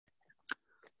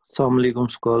Assalamu alaikum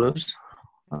scholars.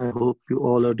 I hope you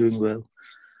all are doing well.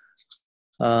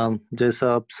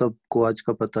 जैसा आप सबको आज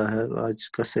का पता है, आज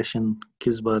का सेशन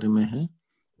किस बारे में है।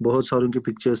 बहुत सारों की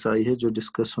पिक्चर्स आई है जो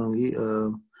डिस्कस होंगी।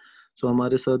 सो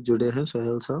हमारे साथ जुड़े हैं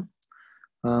सुहेल साहब।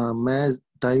 मैं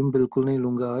टाइम बिल्कुल नहीं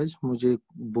लूँगा आज, मुझे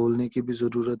बोलने की भी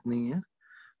ज़रूरत नहीं है।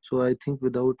 सो I think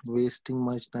without wasting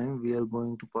much time we are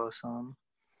going to pass on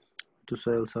to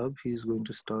Suhail Saab. He is going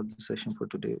to start the session for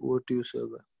today. Over to you,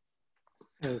 Suhail.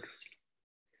 Okay.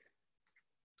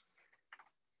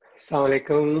 Assalamu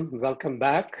alaikum. Welcome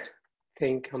back. I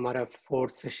think हमारा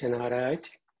fourth session आ रहा है आज.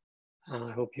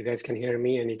 I hope you guys can hear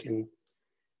me and you can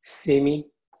see me.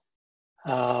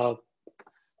 Let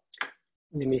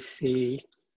me see.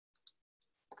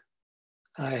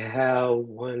 I have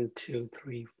 1, 2,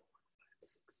 3,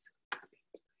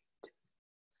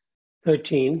 4, 5,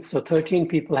 6, 7, 8, 13. So 13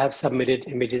 people have submitted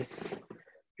images,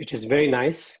 which is very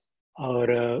nice. Or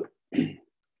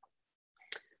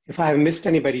if I have missed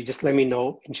anybody, just let me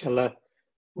know. Inshallah,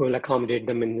 we'll accommodate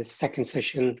them in the second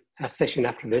session, session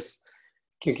after this.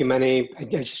 Because I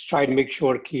just try to make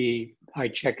sure that I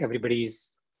check everybody's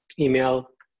email,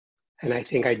 and I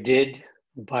think I did,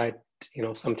 but you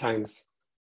know, sometimes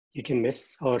you can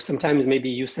miss, or sometimes maybe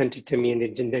you sent it to me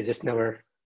and they just never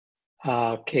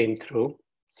came through.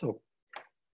 So,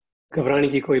 ghabrane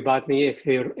ki koi baat nahi hai. If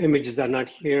your images are not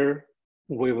here,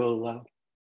 we will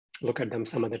look at them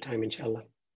some other time, inshallah.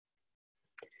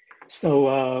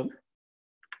 So,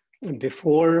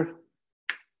 before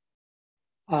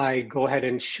I go ahead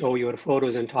and show your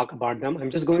photos and talk about them, I'm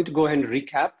just going to go ahead and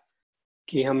recap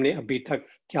कि हमने अभी तक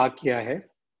क्या किया है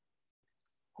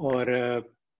और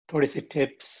थोड़े से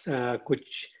tips,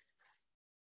 कुछ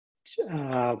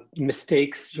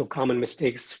mistakes, जो common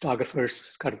mistakes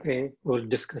photographers करते हैं, we'll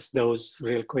discuss those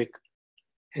real quick,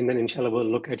 and then inshallah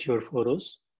we'll look at your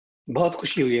photos. बहुत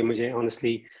खुशी हुई है मुझे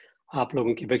honestly आप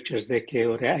लोगों की pictures देख के,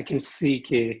 और I can see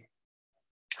कि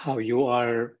how you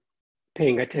are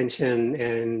paying attention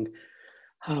and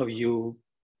how you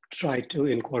try to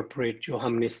incorporate जो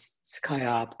हमने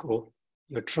सिखाया आपको.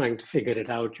 You're trying to figure it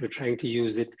out, you're trying to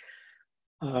use it.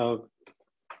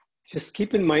 Just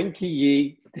keep in mind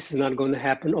कि this is not going to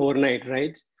happen overnight,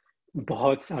 right?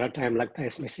 बहुत सारा time लगता है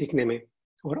इसमें सीखने में,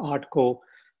 और art को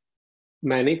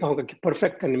मैं नहीं कहूँगा कि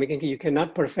perfect करने में, क्योंकि you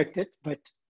cannot perfect it,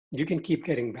 but you can keep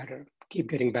getting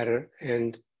better,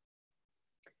 and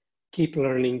keep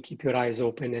learning, keep your eyes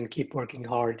open, and keep working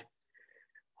hard.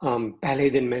 पहले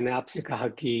दिन मैंने आपसे कहा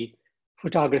कि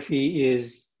photography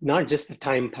is not just a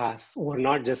time pass or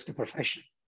not just a profession.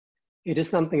 It is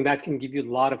something that can give you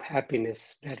a lot of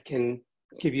happiness, that can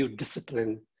give you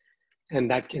discipline, and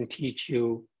that can teach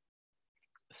you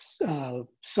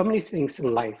so many things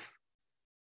in life,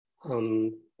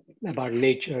 about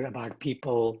nature, about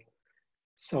people.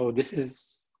 So this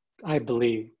is, I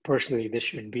believe personally, this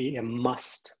should be a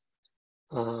must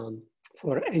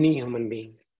for any human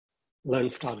being.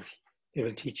 Learn photography. It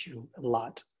will teach you a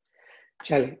lot.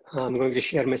 Chale, I'm going to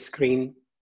share my screen,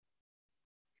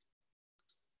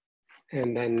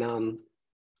 and then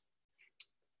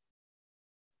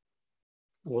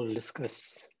we'll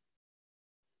discuss.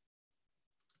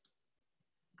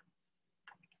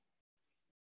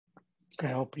 Okay,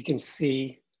 I hope you can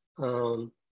see the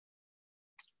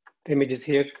images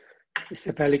here.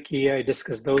 इससे पहले कि I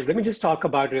discuss those, let me just talk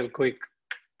about real quick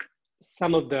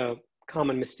some of the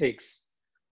common mistakes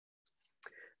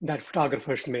that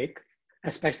photographers make,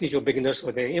 especially जो beginners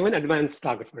होते हैं, even advanced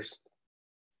photographers.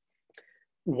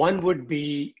 One would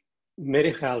be,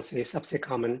 मेरे ख्याल से सबसे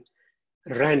common,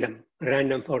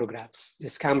 random photographs.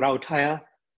 Just camera उठाया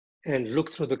and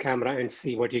look through the camera and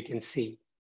see what you can see.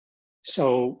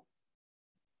 So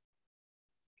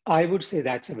I would say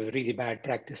that's a really bad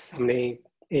practice. हमने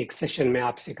एक session में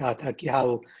आपसे कहा था कि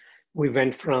how we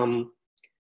went from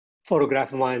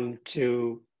photograph 1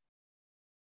 to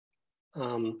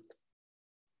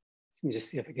let me just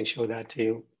see if I can show that to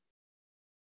you.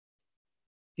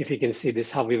 If you can see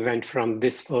this, how we went from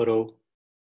this photo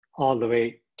all the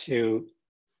way to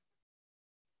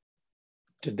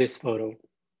this photo.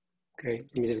 Okay,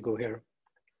 let me just go here.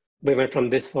 We went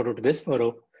from this photo to this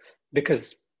photo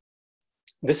because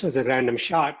this was a random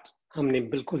shot. हमने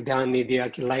बिल्कुल ध्यान नहीं दिया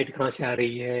कि light कहाँ से आ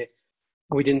रही है.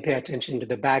 We didn't pay attention to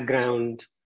the background.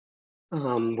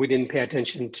 We didn't pay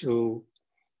attention to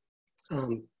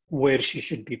where she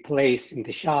should be placed in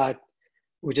the shot.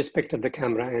 We just picked up the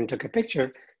camera and took a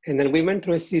picture, and then we went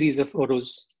through a series of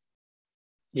photos.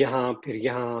 यहाँ, फिर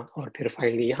यहाँ, और फिर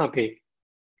finally यहाँ पे.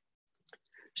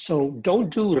 So don't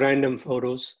do random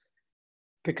photos.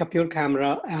 Pick up your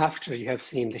camera after you have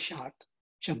seen the shot.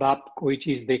 जब आप कोई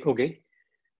चीज़ देखोगे,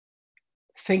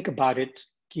 think about it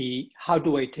कि how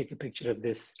do I take a picture of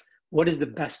this? What is the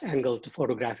best angle to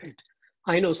photograph it?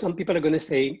 I know some people are going to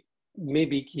say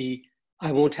maybe कि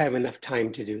I won't have enough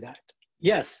time to do that.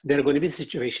 Yes, there are going to be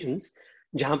situations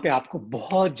जहाँ पे आपको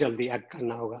बहुत जल्दी act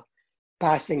करना होगा.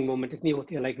 Passing moment इतनी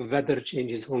होती है, like weather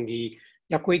changes होंगी,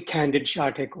 या कोई candid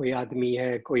shot है, कोई आदमी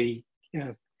है, कोई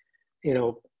you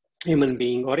know, human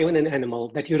being or even an animal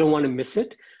that you don't want to miss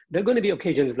it. There are going to be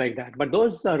occasions like that, but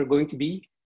those are going to be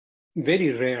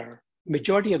very rare.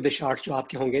 Majority of the shots जो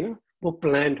आपके होंगे ना, वो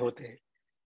planned होते हैं.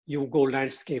 You go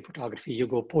landscape photography, you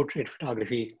go portrait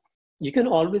photography. You can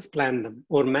always plan them.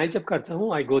 और मैं जब करता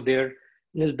हूँ, I go there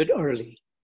a little bit early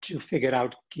to figure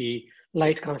out कि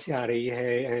light कहाँ से आ रही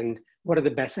है and what are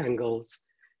the best angles.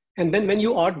 And then when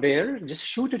you are there, just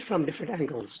shoot it from different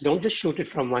angles. Don't just shoot it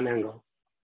from one angle.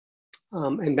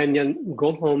 And then you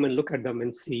go home and look at them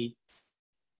and see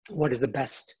what is the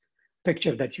best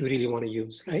picture that you really want to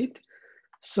use, right?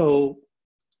 So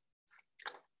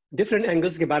different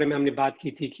angles के बारे में हमने बात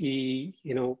की थी कि,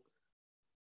 you know,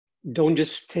 don't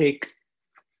just take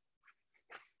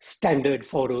standard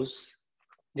photos.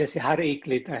 जैसे हर एक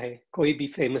लेता है, कोई भी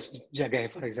famous जगह है,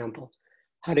 for example,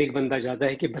 हर एक बंदा जाता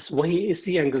है कि बस वही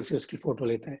इसी एंगल से उसकी फोटो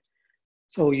लेता है.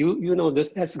 So you know this,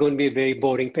 that's going to be a very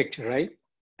boring picture, right?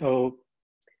 तो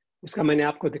उसका मैंने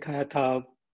आपको दिखाया था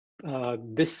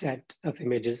this set of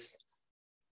images.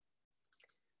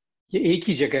 ये एक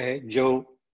ही जगह है जो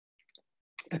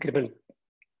तकरीबन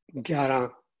 11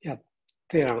 या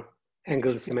 13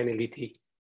 एंगल से मैंने ली थी.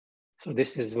 So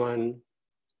this is one,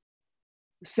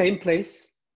 same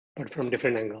place, but from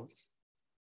different angles.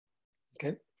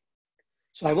 Okay.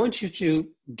 So I want you to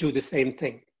do the same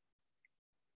thing.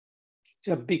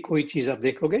 जब भी कोई चीज आप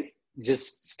देखोगे,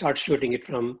 just start shooting it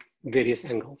from various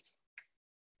angles.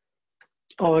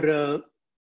 और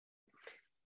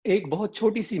एक बहुत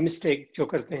छोटी सी मिस्टेक जो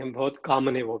करते हैं, बहुत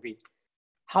कॉमन है वो भी.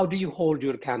 How do you hold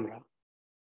your camera?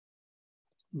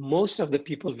 Most of the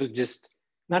people will just,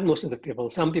 not most of the people,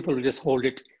 some people will just hold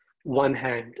it one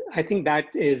hand. I think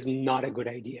that is not a good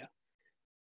idea.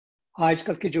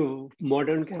 आजकल के जो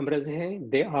modern cameras हैं,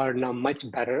 they are now much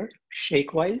better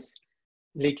shake wise.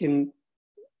 लेकिन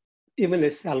even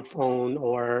a cell phone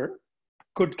or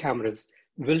good cameras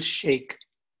will shake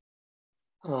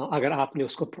अगर आपने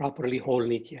उसको properly hold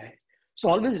नहीं किया है. So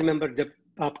always remember जब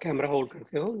आप camera hold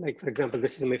करते हो, like for example,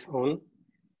 this is my phone.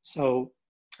 So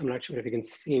I'm not sure if you can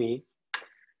see me.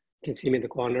 You can see me in the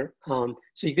corner.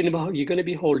 So you're going to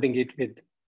be holding it with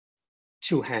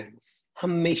two hands.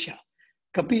 हमेशा.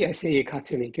 कभी ऐसे एक हाथ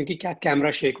से नहीं, क्योंकि क्या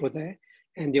camera shake होता है,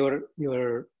 and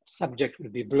your subject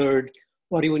will be blurred,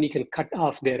 or even you can cut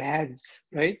off their heads,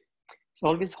 right? So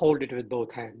always hold it with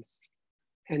both hands.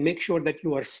 And make sure that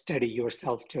you are steady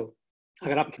yourself too.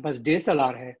 अगर आपके पास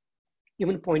DSLR है,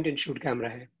 even point and shoot camera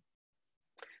है,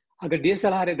 अगर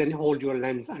DSLR है, then hold your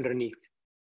lens underneath.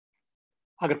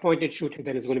 अगर point and shoot है,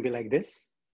 then it's going to be like this.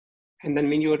 And then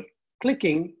when you're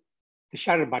clicking the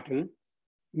shutter button,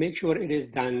 make sure it is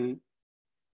done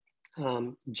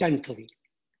gently.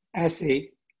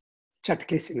 ऐसे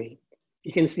चटके से नहीं.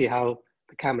 You can see how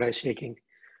the camera is shaking.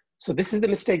 So this is the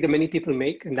mistake that many people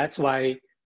make, and that's why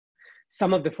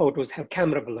some of the photos have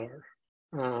camera blur.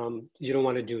 You don't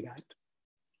want to do that.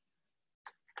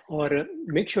 और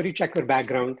make sure you check your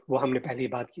background. वो हमने पहले ही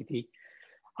बात की थी.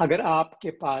 अगर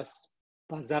आपके पास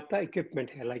बाज़ाब्ता equipment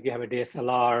है, like you have a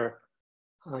DSLR,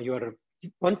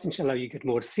 once inshallah you get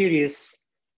more serious,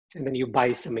 and then you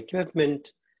buy some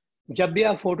equipment. जब भी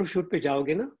आप photo shoot पे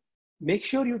जाओगे ना, make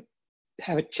sure you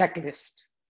have a checklist.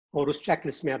 और उस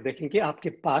checklist में आप देखें कि आपके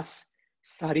पास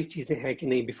सारी चीजें हैं कि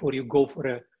नहीं before you go for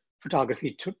a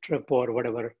photography trip or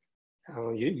whatever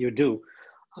you do.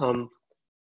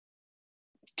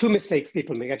 Two mistakes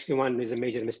people make, actually one is a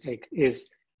major mistake, is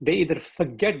they either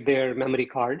forget their memory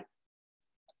card,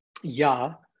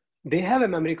 yeah, they have a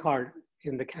memory card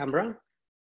in the camera,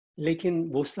 लेकिन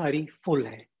वो सारी full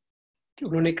है. कि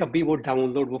उन्होंने कभी वो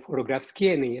download वो photographs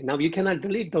किए नहीं है. Now you cannot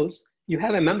delete those. You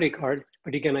have a memory card,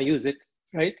 but you cannot use it,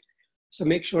 right? So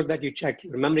make sure that you check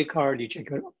your memory card, you check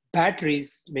your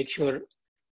batteries, make sure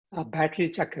battery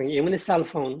check करेंगे. Even a cell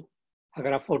phone,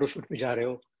 अगर आप photo shoot पे जा रहे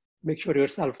हो, make sure your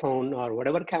cell phone or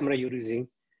whatever camera you're using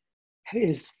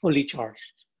is fully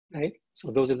charged, right?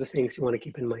 So those are the things you want to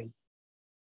keep in mind.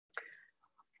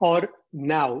 Or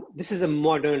now, this is a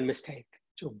modern mistake,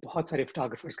 जो बहुत सारे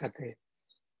photographers करते हैं,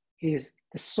 is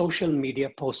the social media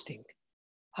posting.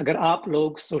 अगर आप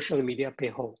लोग social media पे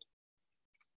हो,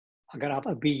 अगर आप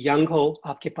अभी young हो,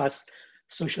 आपके पास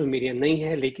social media नहीं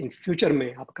है, लेकिन future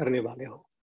में आप करने वाले हो,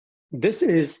 this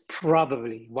is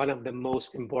probably one of the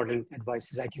most important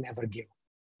advices I can ever give.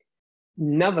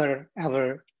 Never,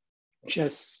 ever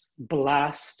just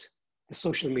blast the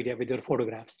social media with your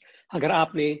photographs. अगर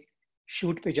आपने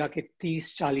shoot पे जाके 30,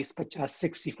 40, 50,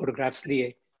 60 photographs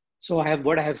लिए, so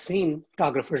what I have seen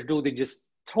photographers do, they just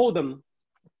throw them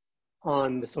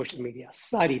on the social media.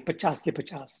 सारी 50 के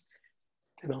 50,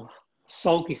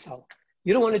 100 की 100.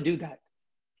 You don't want to do that.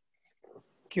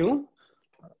 क्यों?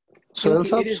 Suhail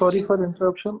Saab, sorry for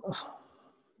interruption.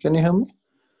 Can you hear me?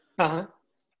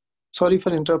 Sorry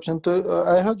for interruption. So,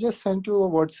 I have just sent you a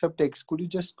WhatsApp text. Could you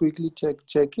just quickly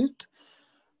check it?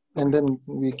 And then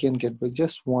we can get back.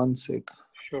 Just one sec.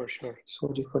 Sure.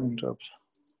 Sorry for interruption.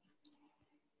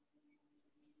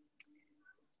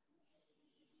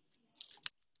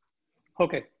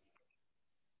 Okay.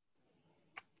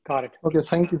 Got it. Okay,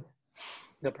 thank you.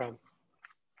 No problem.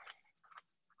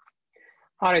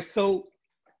 All right, so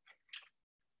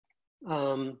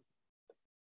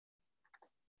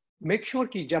make sure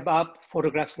कि जब आप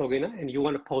photographs लोगे ना, and you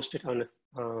want to post it on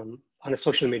a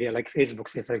social media like Facebook,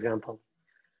 say for example,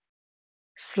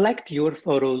 select your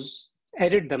photos,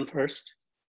 edit them first,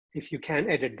 if you can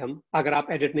edit them. अगर आप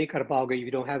edit नहीं कर पाओगे, you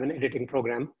don't have an editing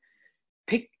program,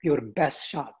 pick your best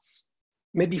shots,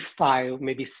 maybe 5,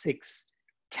 maybe 6,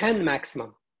 10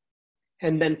 maximum,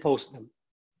 and then post them.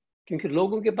 क्योंकि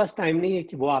लोगों के पास time नहीं है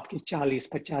कि वो आपके 40,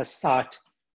 50, 60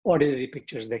 ordinary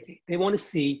pictures देखें. They want to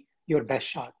see your best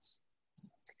shots.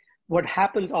 What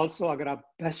happens also, अगर आप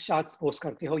best shots post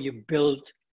करते हो, you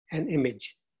build an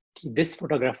image. This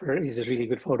photographer is a really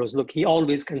good photos. Look, he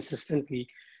always consistently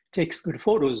takes good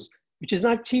photos, which is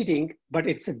not cheating, but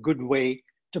it's a good way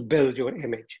to build your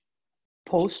image.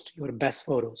 Post your best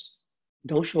photos.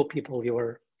 Don't show people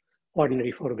your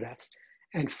ordinary photographs.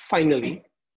 And finally,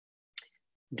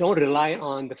 don't rely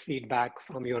on the feedback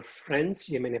from your friends.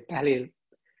 ये मैंने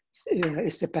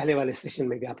इससे पहले वाले session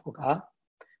में भी आपको कहा.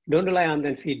 Don't rely on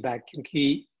that feedback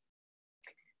क्योंकि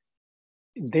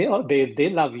they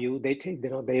love you.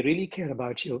 They really care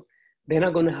about you. They're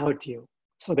not going to hurt you.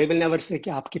 So they will never say कि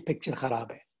आपकी picture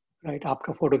खराब है, right?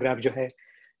 आपका photograph जो है,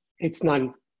 it's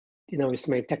not,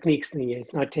 इसमें techniques नहीं है.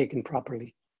 It's not taken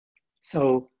properly.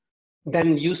 So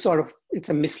then it's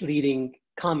a misleading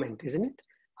comment, isn't it?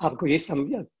 आपको ये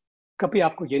कभी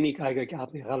आपको ये नहीं कहेगा कि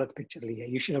आपने गलत picture ली है.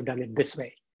 You should have done it this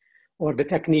way, or the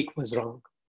technique was wrong.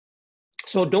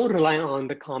 So don't rely on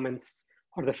the comments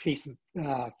or the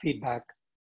feedback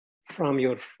from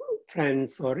your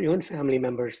friends or even family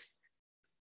members,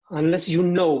 unless you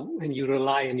know and you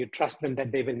rely and you trust them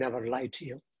that they will never lie to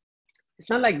you. It's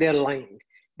not like they're lying.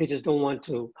 They just don't want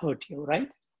to hurt you,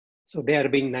 right? So they are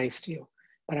being nice to you.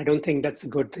 But I don't think that's a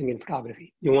good thing in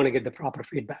photography. You want to get the proper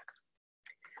feedback.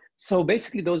 So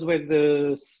basically, those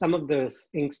were some of the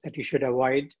things that you should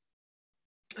avoid.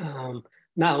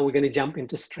 Now we're going to jump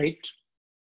into straight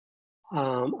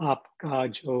आपका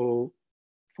जो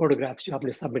photographs जो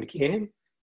आपने submit किए हैं.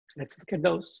 Let's look at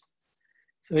those.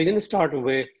 So we're going to start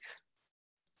with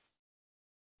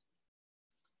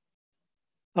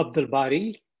Abdul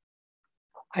Bari.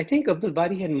 I think Abdul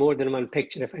Bari had more than one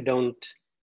picture if I'm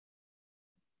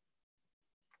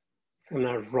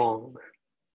not wrong.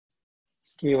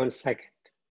 Just give me 1 second.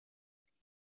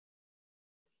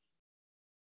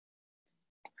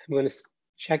 I'm going to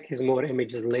check his more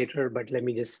images later, but let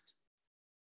me just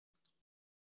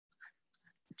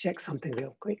check something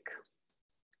real quick.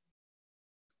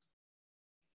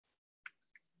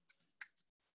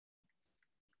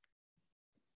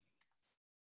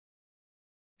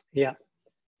 Yeah.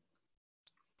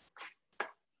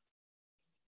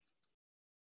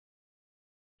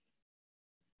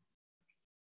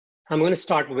 I'm going to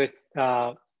start with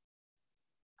 1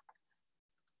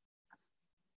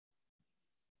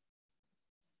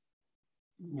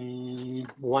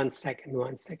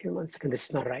 second. This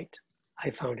is not right. I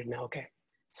found it now. Okay.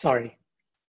 Sorry.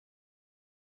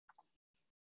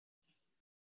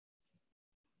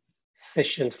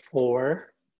 Session 4.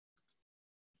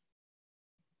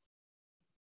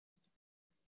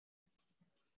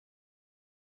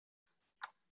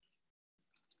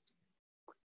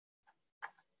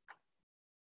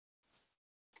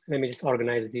 Let me just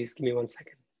organize these. Give me 1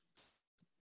 second.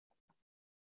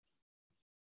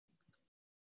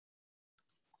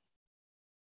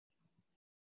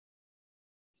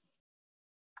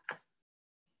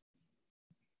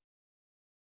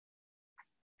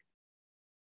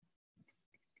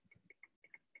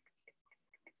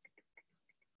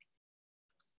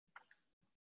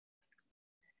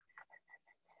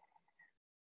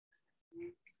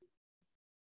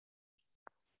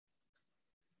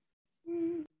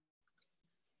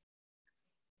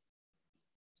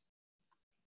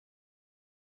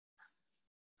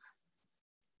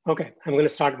 Okay, I'm going to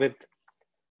start with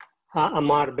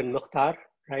Ammar bin Mukhtar,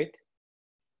 right?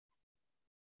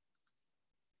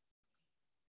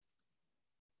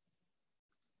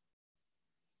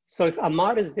 So if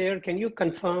Amar is there, can you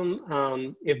confirm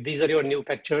if these are your new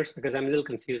pictures? Because I'm a little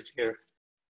confused here.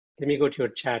 Let me go to your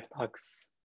chat box.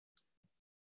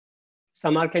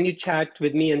 Samar, can you chat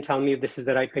with me and tell me if this is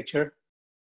the right picture?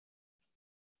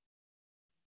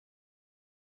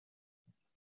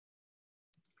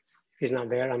 If he's not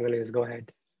there, I'm going to just go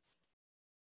ahead.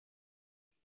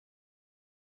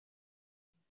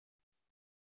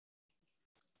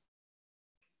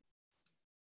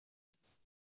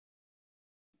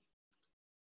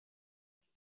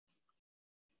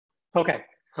 Okay,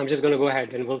 I'm just going to go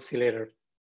ahead and we'll see later.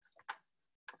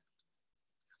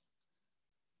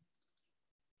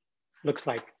 Looks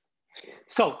like.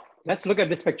 So let's look at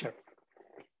this picture.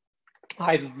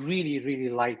 I really, really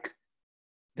like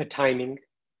the timing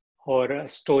or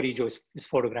story जो इस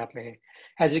photograph में है.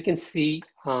 As you can see,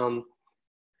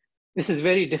 this is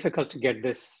very difficult to get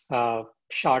this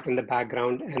shot in the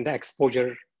background, and the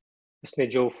exposure उसने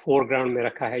जो foreground में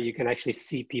रखा है, you can actually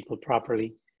see people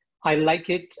properly. I like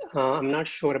it. I'm not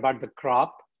sure about the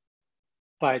crop,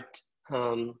 but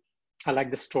I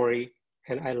like the story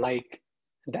and I like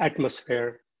the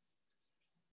atmosphere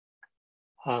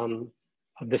of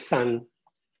the sun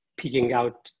peeking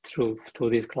out through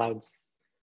these clouds.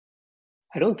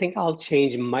 I don't think I'll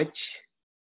change much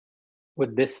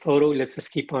with this photo. Let's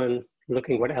just keep on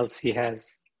looking what else he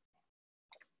has.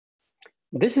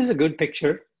 This is a good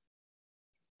picture.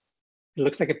 It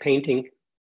looks like a painting.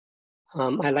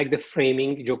 I like the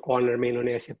framing, जो corner में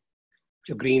इन्होंने ऐसे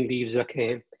जो green leaves रखे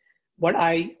हैं. What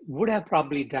I would have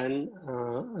probably done,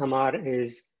 Amar,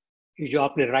 is ये जो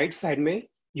आपने right side में,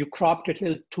 you cropped it a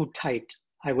little too tight.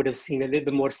 I would have seen a little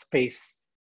bit more space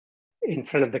in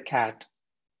front of the cat.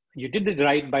 You did it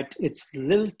right, but it's a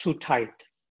little too tight.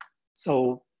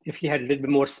 So if you had a little bit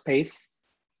more space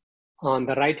on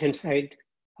the right-hand side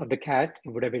of the cat, it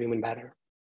would have been even better.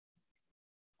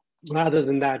 Other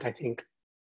than that, I think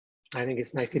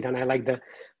it's nicely done. I like the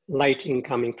lighting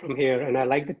coming from here, and I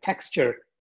like the texture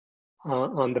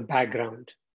on the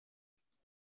background.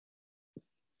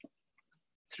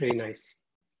 It's really nice.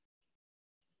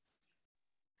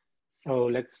 So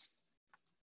let's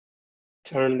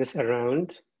turn this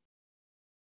around.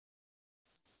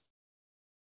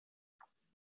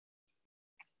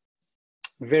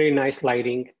 Very nice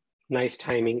lighting, nice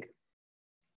timing.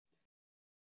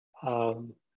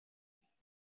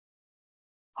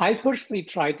 I personally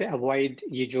try to avoid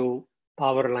ये जो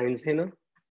power lines है ना.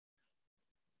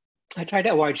 I try to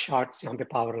avoid shots जहाँ पे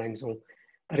power lines हों,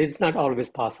 but it's not always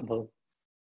possible.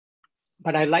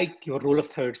 But I like your rule of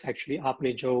thirds actually.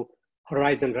 आपने जो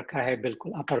horizon रखा है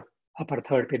बिल्कुल upper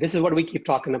third पे. This is what we keep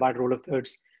talking about, rule of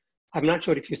thirds. I'm not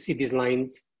sure if you see these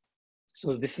lines.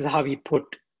 So this is how he put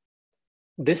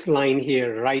this line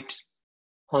here right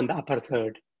on the upper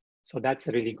third. So that's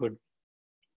a really good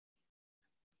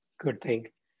thing.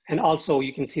 And also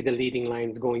you can see the leading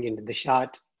lines going into the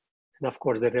shot. And of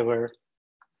course the river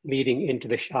leading into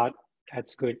the shot.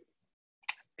 That's good.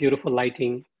 Beautiful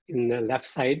lighting in the left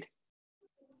side.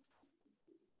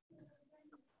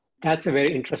 That's a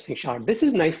very interesting shot. This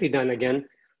is nicely done again.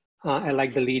 I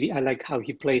like the lead. I like how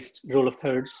he placed rule of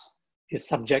thirds, his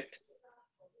subject.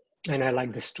 And I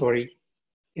like the story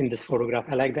in this photograph.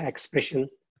 I like the expression.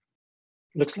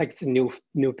 Looks like it's a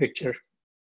new picture.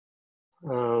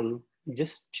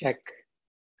 Just check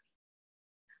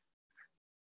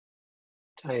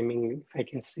timing, if I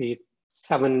can see it.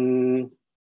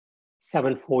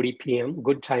 7:40 p.m.,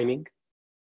 good timing.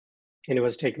 And it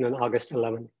was taken on August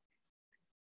 11.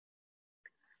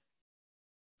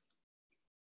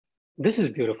 This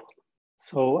is beautiful.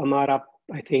 So Amara,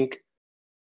 I think,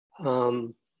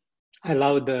 I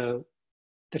love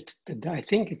I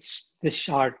think it's this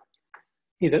shot,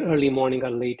 either early morning or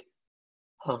late,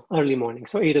 early morning.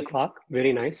 So 8 o'clock,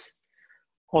 very nice.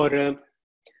 Or the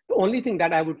only thing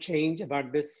that I would change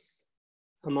about this,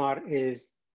 Amar,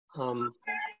 is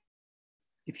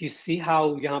if you see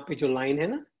how यहाँ पे जो line है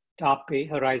ना, top पे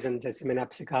horizon, जैसे मैंने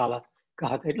आपसे कहा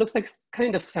था, it looks like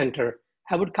kind of center.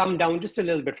 I would come down just a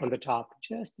little bit from the top,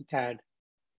 just a tad,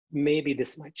 maybe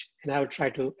this much. And I would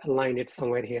try to align it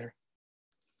somewhere here.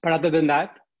 But other than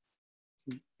that,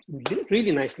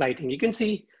 really nice lighting. You can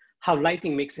see how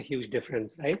lighting makes a huge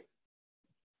difference, right?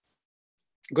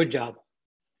 Good job.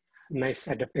 Nice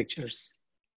set of pictures.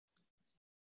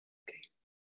 Okay.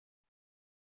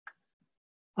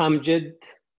 Amjad,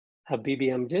 Habibi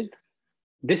Amjad.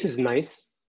 This is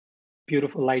nice.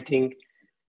 Beautiful lighting,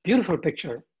 beautiful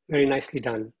picture, very nicely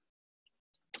done.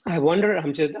 I wonder,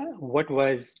 Amjad, what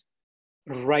was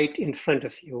right in front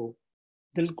of you?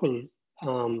 Bilkul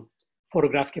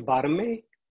photograph ke bottom mein.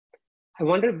 I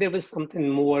wonder if there was something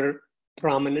more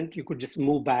prominent. You could just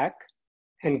move back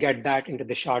and get that into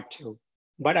the shot too.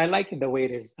 But I like it the way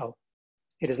it is though.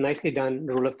 It is nicely done,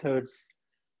 rule of thirds.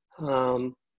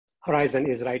 Horizon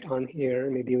is right on here.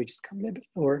 Maybe we just come a little bit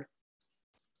lower.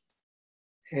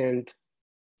 And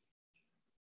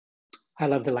I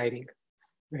love the lighting,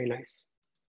 very nice.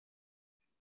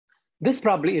 This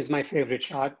probably is my favorite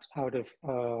shot out of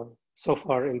so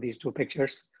far in these two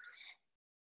pictures.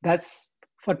 That's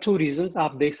for two reasons.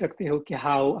 आप देख सकते हो कि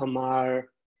how Amar,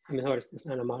 I mean, how is this?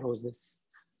 Not Amar, who is this?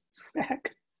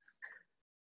 Heck.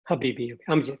 Habibi,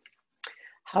 Amjad.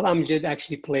 How Amjad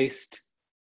actually placed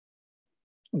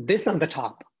this on the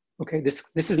top. Okay,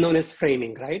 this is known as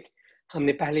framing, right?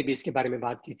 हमने पहले भी इसके बारे में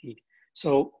बात की थी.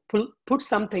 So put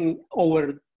something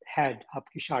overhead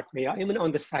आपकी shot में, या even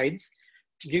on the sides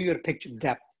to give your picture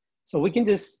depth. So we can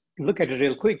just look at it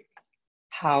real quick.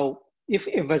 How, if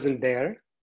it wasn't there,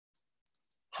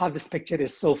 how this picture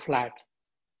is so flat,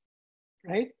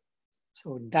 right?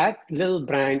 So that little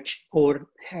branch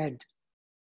overhead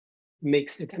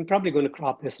makes it, I'm probably going to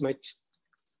crop this much,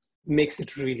 makes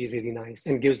it really, really nice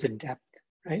and gives it depth,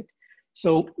 right?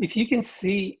 So if you can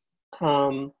see,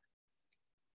 हम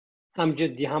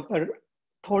जब यहाँ पर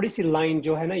थोड़ी सी line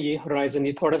जो है ना, ये horizon,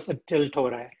 ये थोड़ा सा tilt हो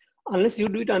रहा है. Unless you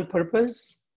do it on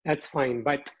purpose, that's fine.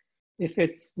 But if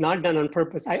it's not done on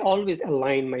purpose, I always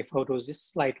align my photos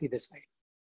just slightly this way.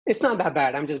 It's not that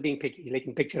bad. I'm just being picky.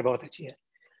 Like picture बहुत अच्छी है.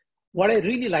 What I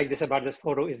really like this about this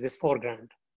photo is this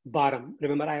foreground, bottom.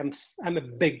 Remember, I'm a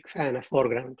big fan of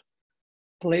foreground.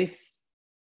 Place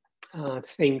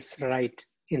things right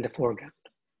in the foreground.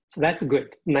 So that's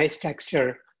good. Nice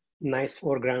texture, nice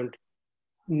foreground,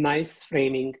 nice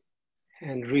framing,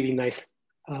 and really nice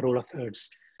roll of thirds.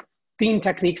 3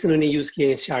 techniques इन्होंने use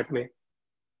किए इस chart में.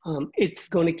 It's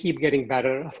going to keep getting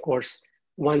better, of course.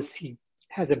 Once he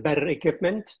has a better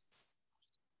equipment,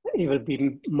 it will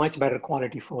be much better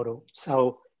quality photo.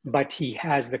 So, but he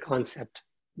has the concept,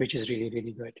 which is really,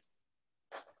 really good.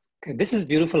 Okay, this is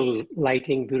beautiful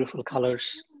lighting, beautiful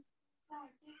colors.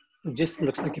 It just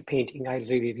looks like a painting. I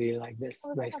really, really like this.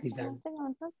 Nicely done.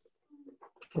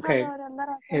 Okay,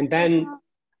 and then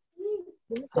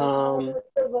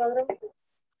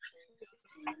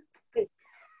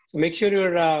make sure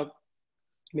your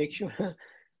make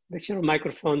sure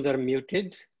microphones are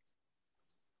muted.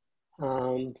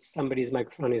 Somebody's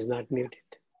microphone is not muted.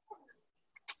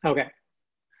 Okay.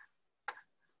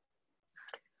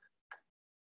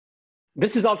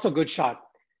 This is also a good shot.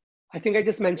 I think I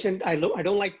just mentioned I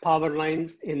don't like power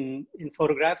lines in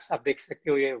photographs. आप देख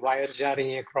सकते हो ये wires जा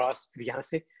रही हैं across फिर यहाँ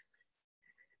से.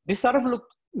 They sort of look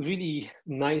really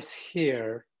nice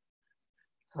here.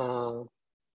 I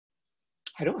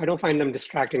don't find them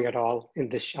distracting at all in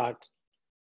this shot,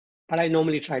 but I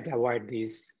normally try to avoid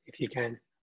these if you can.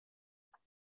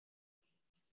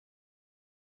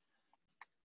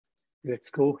 Let's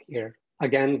go here.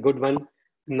 Again, good one.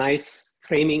 Nice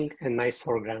framing and nice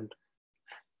foreground.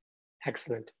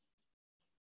 Excellent.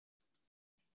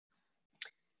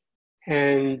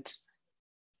 And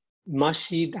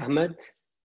Mashid Ahmed,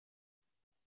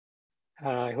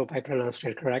 I hope I pronounced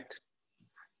it correct.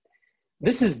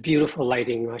 This is beautiful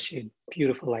lighting, Mashid,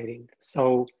 beautiful lighting.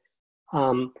 So,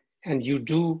 and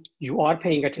you are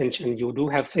paying attention. You do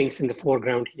have things in the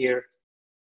foreground here.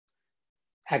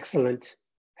 Excellent,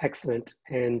 excellent.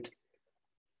 And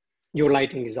your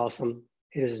lighting is awesome.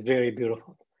 It is very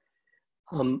beautiful.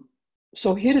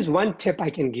 So here is one tip I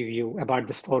can give you about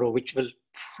this photo, which will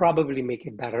probably make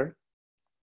it better.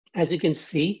 As you can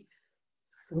see,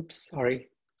 oops, sorry.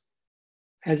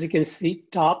 As you can see,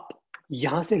 top,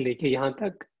 यहाँ से लेके यहाँ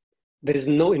तक, there is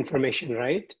no information,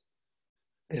 right?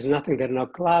 There's nothing, there are no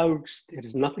clouds, there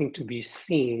is nothing to be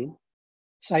seen.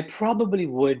 So I probably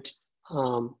would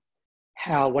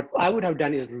what I would have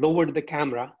done is lowered the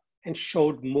camera and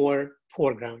showed more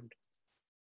foreground.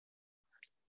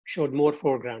 Showed more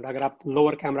foreground. Agar aap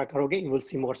lower camera karoge, you will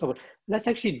see more. So let's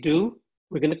actually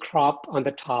we're going to crop on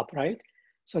the top, right?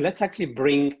 So let's actually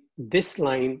bring this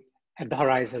line at the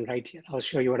horizon right here. I'll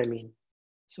show you what I mean.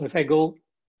 So if I go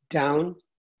down,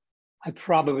 I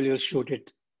probably will shoot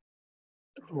it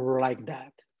like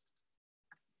that,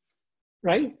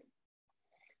 right?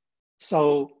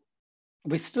 So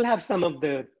we still have some of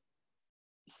the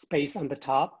space on the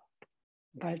top,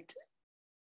 but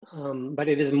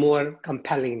it is more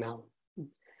compelling now.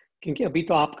 क्योंकि अभी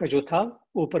तो आपका जो था,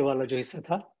 ऊपर वाला जो हिस्सा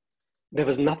था, there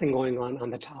was nothing going on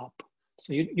the top.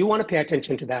 So you want to pay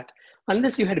attention to that.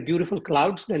 Unless you had beautiful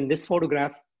clouds, then this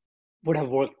photograph would have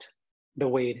worked the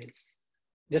way it is.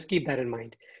 Just keep that in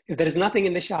mind. If there is nothing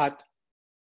in the shot,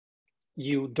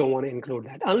 you don't want to include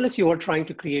that. Unless you are trying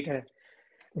to create a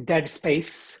dead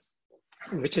space,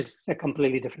 which is a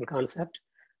completely different concept.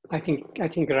 I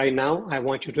think right now I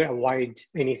want you to avoid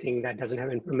anything that doesn't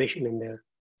have information in there.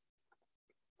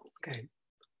 Okay.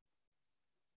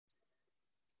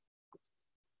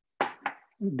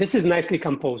 This is nicely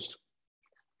composed.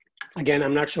 Again,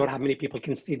 I'm not sure how many people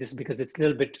can see this because it's a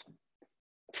little bit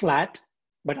flat,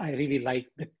 but I really like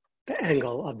the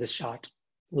angle of this shot.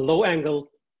 Low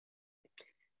angle,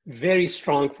 very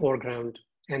strong foreground,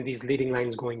 and these leading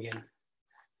lines going in.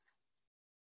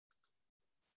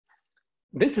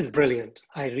 This is brilliant.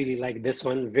 I really like this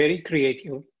one, very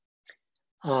creative.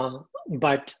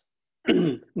 But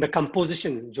the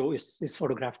composition जो इस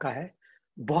photograph का है,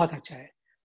 बहुत अच्छा है.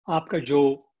 आपका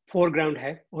जो foreground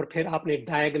है, और फिर आपने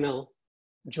diagonal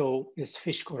जो इस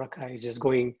fish को रखा है, just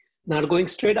going, not going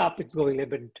straight up, it's going a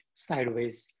bit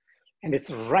sideways. And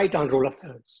it's right on rule of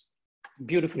thirds. It's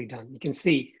beautifully done. You can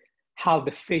see how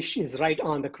the fish is right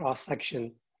on the cross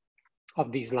section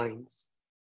of these lines.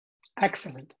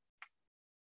 Excellent.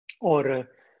 Or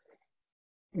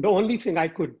the only thing I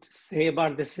could say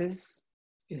about this is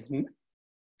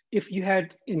if you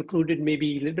had included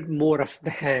maybe a little bit more of the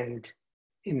hand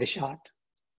in the shot.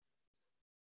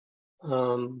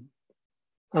 I'm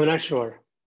not sure.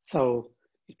 So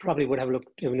it probably would have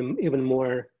looked even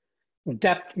more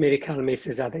depth मेरे ख्याल में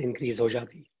इससे ज़्यादा increase हो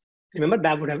जाती. Remember,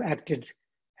 that would have acted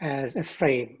as a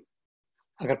frame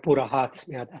अगर पूरा हाथ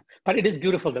इसमें आता. But it is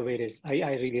beautiful the way it is.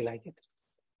 I really like it.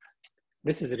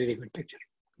 This is a really good picture.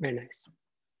 Very nice.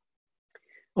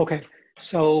 Okay,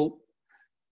 so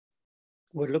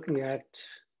we're looking at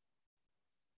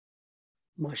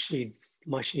Mashid's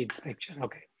picture.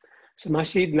 Okay, so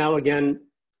Mashid, now again,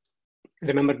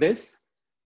 remember this.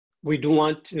 We do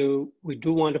want to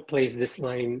place this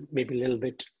line maybe a little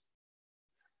bit.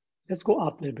 Let's go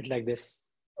up a little bit like this.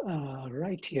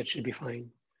 Right here should be fine.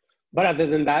 But other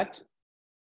than that,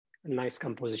 a nice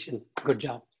composition. Good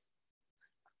job.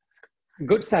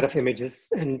 Good set of images,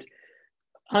 and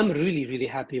I'm really, really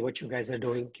happy what you guys are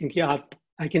doing.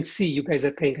 I can see you guys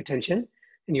are paying attention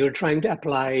and you're trying to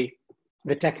apply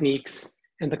the techniques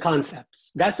and the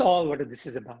concepts. That's all what this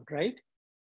is about, right?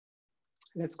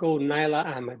 Let's go Naila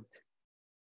Ahmed.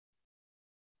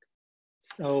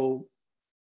 So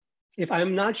if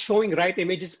I'm not showing right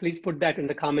images, please put that in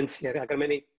the comments here. अगर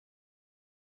मैंने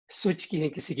switch की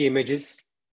हैं किसी की images,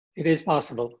 it is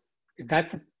possible. If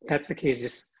that's the case,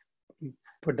 just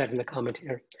put that in the comment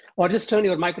here. Or just turn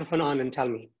your microphone on and tell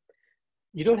me.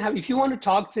 You don't have, if you want to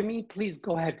talk to me, please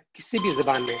go ahead. किसी भी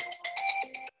ज़बान में.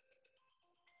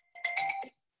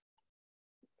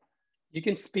 You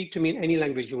can speak to me in any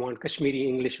language you want, Kashmiri,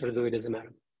 English, Urdu, it doesn't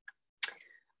matter.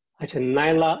 अच्छा,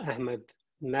 Naila Ahmed.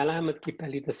 Naila Ahmed की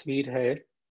पहली तस्वीर है.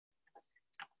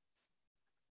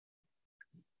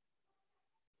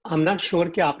 I'm not sure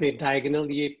कि आपने diagonal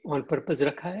ये on purpose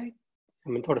रखा है. I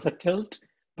mean, थोड़ा सा tilt,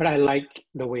 but I like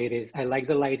the way it is. I like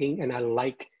the lighting and I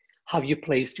like how you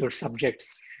placed your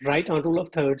subjects right on rule of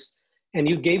thirds, and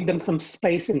you gave them some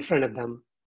space in front of them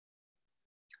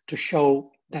to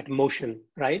show that motion,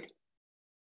 right?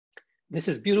 This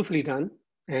is beautifully done.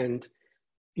 And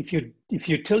if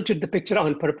you tilted the picture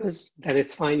on purpose, then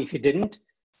it's fine. If you didn't,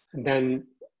 then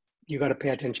you got to pay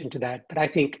attention to that. But I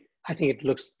think it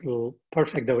looks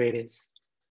perfect the way it is.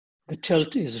 The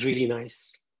tilt is really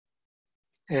nice.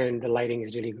 And the lighting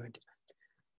is really good.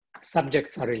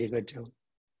 Subjects are really good too.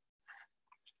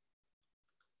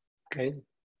 Okay.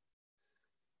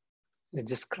 Let's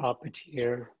just crop it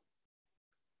here.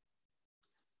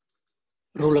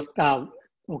 Rule of thumb.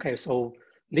 Okay, so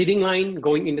leading line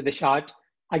going into the shot.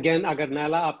 Again, agar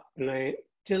Naila apne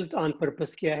tilt on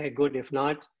purpose kiya hai, good. If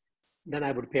not, then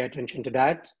I would pay attention to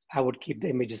that. I would keep the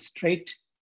images straight,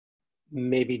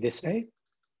 maybe this way.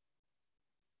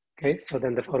 Okay, so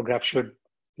then the photograph should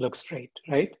look straight,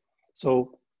 right?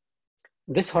 So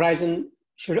this horizon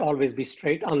should always be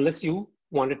straight unless you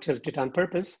want to tilt it on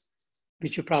purpose,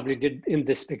 which you probably did in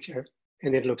this picture,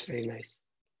 and it looks very nice.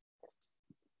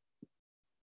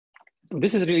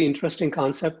 This is a really interesting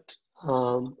concept.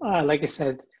 Like I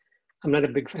said, I'm not a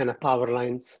big fan of power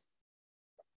lines.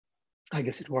 I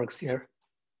guess it works here.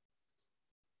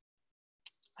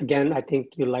 Again, I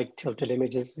think you like tilted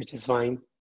images, which is fine.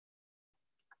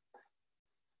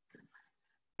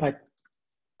 But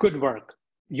good work.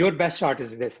 Your best shot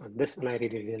is this one. This one I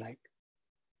really, really like.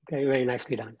 Okay, very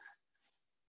nicely done.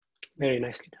 Very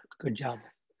nicely done. Good job.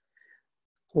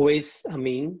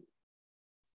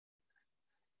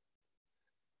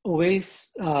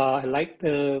 Always, I like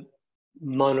the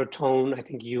monotone. I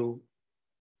think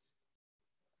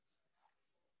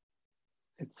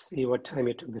let's see what time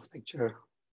you took this picture.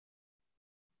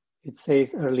 It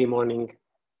says early morning,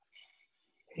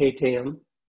 8 a.m.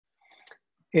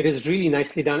 It is really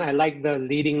nicely done. I like the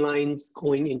leading lines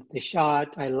going into the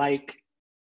shot. I like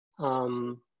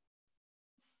the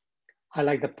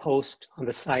post on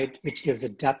the side, which gives a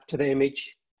depth to the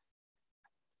image.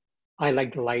 I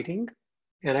like the lighting.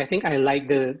 And I think I like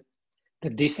the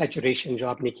desaturation जो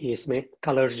आपने की इसमें,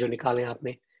 colors जो निकाले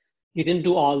आपने. You didn't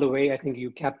do all the way. I think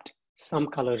you kept some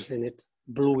colors in it.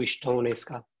 Bluish tone है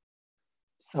इसका.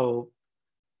 So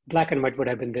black and white would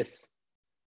have been this.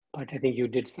 But I think you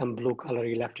did some blue color,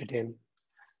 you left it in.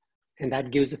 And that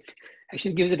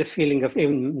actually gives it a feeling of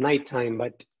even nighttime,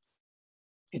 but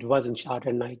it wasn't shot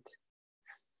at night.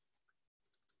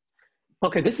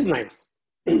 Okay, this is nice.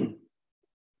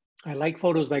 I like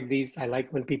photos like these. I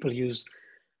like when people use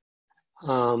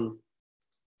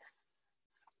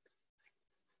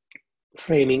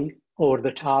framing over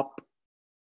the top.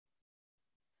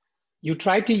 You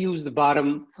try to use the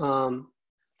bottom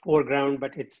foreground,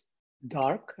 but it's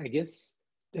dark, I guess.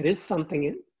 There is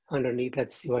something underneath.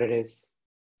 Let's see what it is.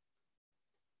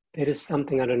 There is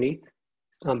something underneath.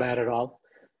 It's not bad at all.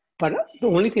 But the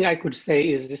only thing I could say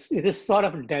is this, it is sort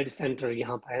of a dead center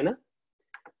yahan par, hai na?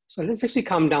 So let's actually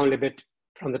come down a bit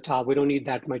from the top. We don't need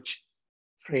that much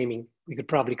framing. We could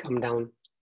probably come down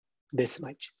this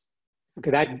much.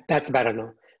 Okay, that's better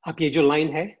now. Up ye jo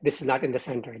line hai, this is not in the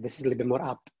center. This is a little bit more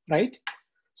up, right?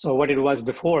 So what it was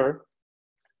before,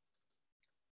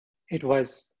 it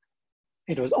was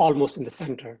almost in the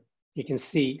center. You can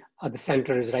see how the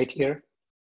center is right here.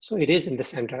 So it is in the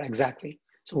center, exactly.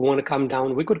 So we want to come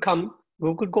down. We could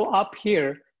go up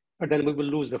here, but then we will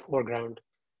lose the foreground.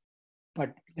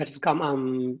 But let's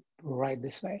come right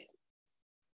this way.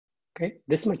 Okay,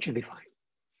 this much should be fine.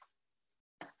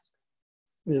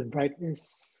 Little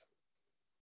brightness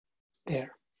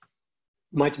there,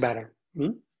 much better.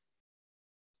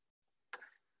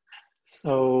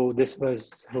 So this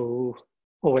was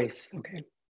always okay.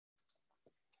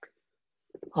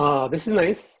 This is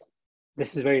nice.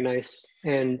 This is very nice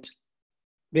and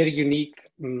very unique.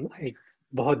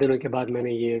 बहुत दिनों के बाद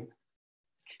मैंने ये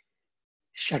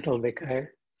shuttle देखा है,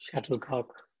 shuttlecock.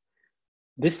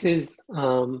 This is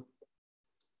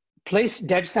place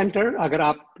dead center.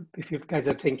 If you guys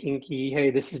are thinking कि hey,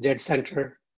 this is dead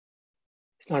center,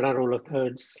 it's not a rule of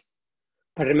thirds.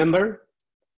 But remember,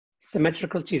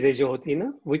 symmetrical चीजें जो होती है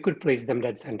ना, we could place them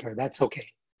dead center. That's okay.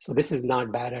 So this is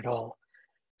not bad at all.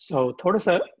 So थोड़ा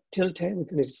सा tilt है, we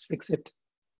can just fix it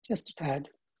just a tad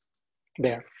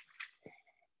there.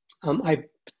 I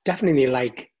definitely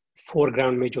like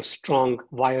foreground में जो strong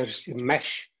wires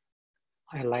mesh.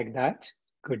 I like that.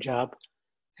 Good job.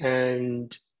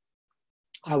 And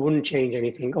I wouldn't change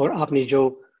anything. Or आपने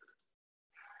जो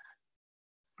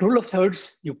rule of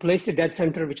thirds, you place it dead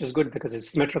center, which is good because it's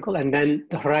symmetrical. And then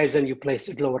the horizon, you place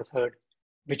it lower third,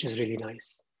 which is really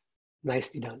nice.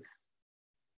 Nicely done.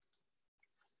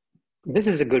 This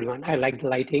is a good one. I like the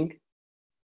lighting.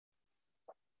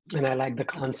 And I like the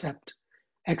concept.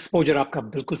 Exposure आपका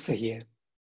बिल्कुल सही है.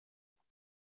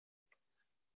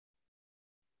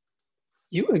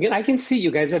 Again, I can see you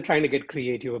guys are trying to get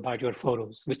creative about your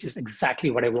photos, which is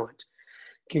exactly what I want.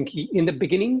 Because in the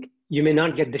beginning, you may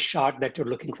not get the shot that you're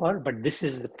looking for, but this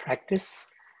is the practice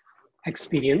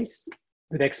experience.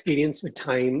 With experience, with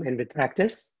time, and with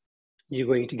practice, you're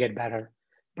going to get better.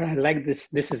 But I like this.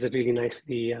 This is a really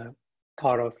nicely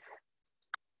thought of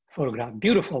photograph.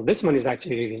 Beautiful. This one is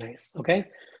actually really nice. Okay.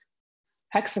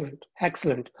 Excellent.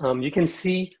 Excellent. You can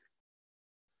see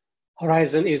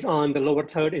horizon is on the lower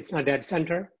third. It's not dead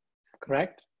center,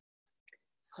 correct?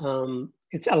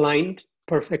 It's aligned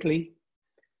perfectly.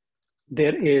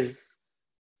 There is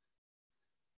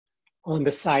on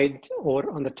the side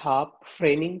or on the top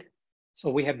framing. So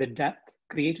we have the depth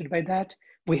created by that.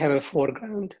 We have a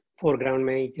foreground. Foreground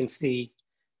may you can see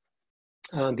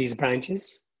these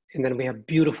branches, and then we have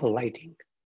beautiful lighting.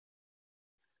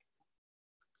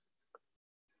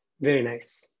 Very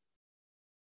nice.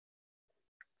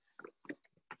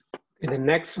 And the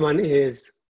next one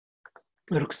is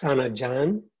Ruxana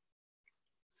Jan.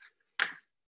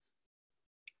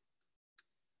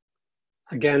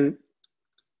 Again,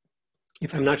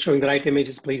 if I'm not showing the right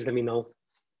images, please let me know.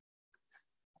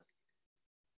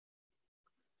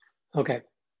 Okay.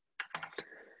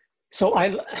 So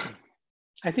I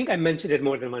think I mentioned it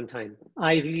more than one time.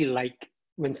 I really like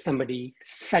when somebody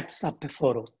sets up a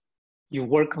photo. You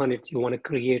work on it, you want to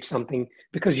create something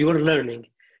because you're learning.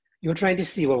 You're trying to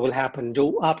see what will happen.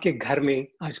 जो आपके घर में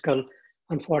आजकल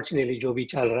unfortunately जो भी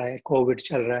चल रहा है, COVID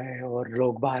चल रहा है और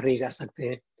लोग बाहर नहीं जा सकते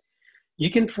हैं. You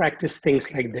can practice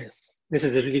things like this. This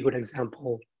is a really good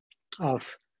example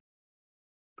of,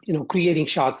 creating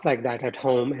shots like that at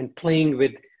home and playing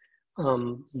with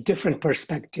different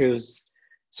perspectives,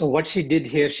 So what she did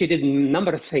here, she did a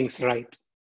number of things right.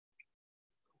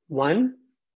 One,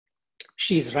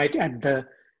 she's right at the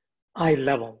eye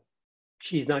level.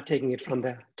 She's not taking it from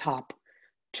the top.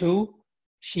 Two,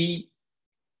 she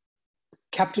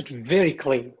kept it very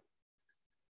clean,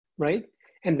 right?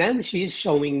 And then she's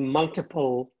showing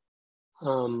multiple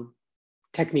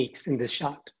techniques in this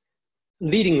shot.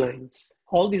 Leading lines,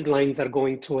 all these lines are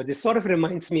going toward, this sort of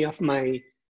reminds me of my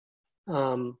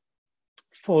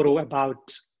photo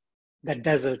about the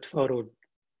desert photo.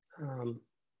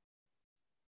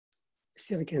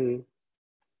 See if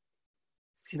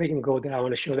I can go there. I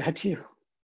want to show that to you.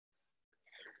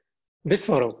 This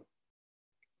photo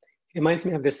reminds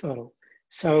me of this photo.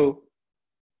 So,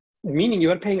 meaning you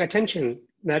are paying attention.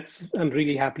 I'm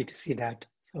really happy to see that.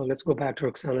 So let's go back to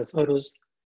Roxana's photos.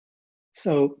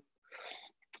 So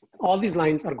all these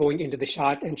lines are going into the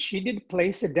shot, and she did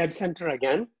place a dead center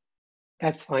again.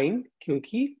 That's fine,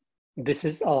 kyunki this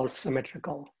is all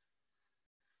symmetrical.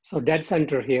 So dead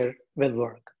center here will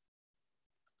work.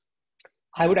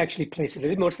 I would actually place it a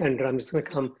little more center. I'm just gonna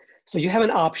come. So you have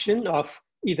an option of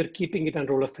either keeping it on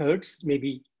roll of thirds,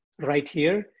 maybe right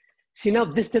here. See, now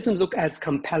this doesn't look as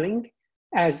compelling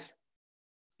as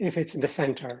if it's in the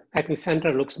center. I think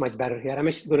center looks much better here. I'm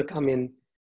actually gonna come in,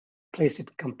 place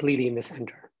it completely in the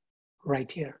center,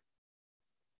 right here.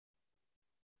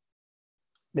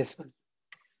 This one.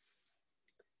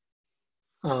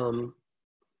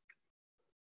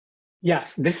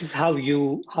 Yes, this is how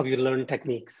you learn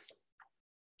techniques.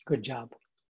 Good job.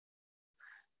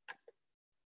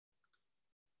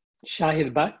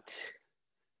 Shahid Bhatt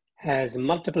has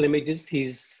multiple images.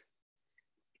 He's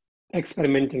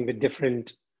experimenting with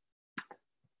different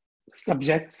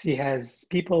subjects. He has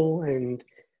people and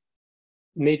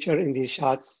nature in these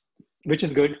shots, which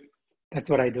is good. That's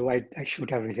what I do. I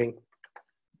shoot everything.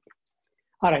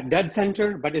 All right, dead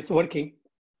center, but it's working.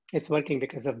 It's working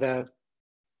because of the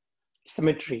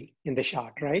symmetry in the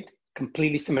shot, right?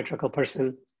 Completely symmetrical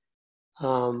person,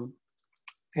 and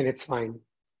it's fine.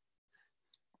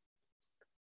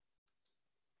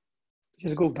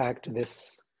 Just go back to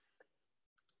this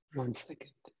 1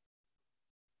 second.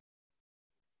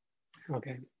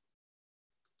 Okay.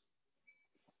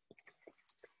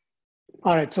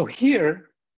 All right, so here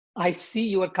I see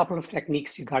you a couple of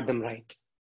techniques, you got them right.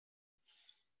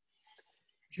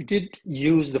 You did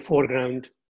use the foreground,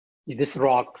 this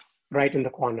rock right in the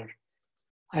corner.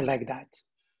 I like that.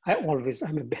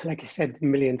 Like I said a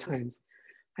million times,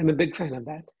 I'm a big fan of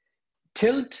that.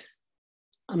 Tilt,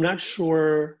 I'm not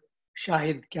sure,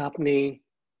 Shahid, kya aapne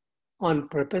on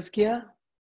purpose kiya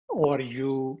or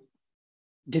you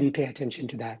didn't pay attention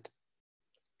to that?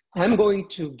 I'm going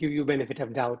to give you benefit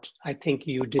of doubt. I think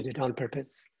you did it on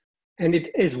purpose and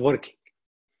it is working.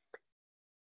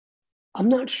 I'm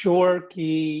not sure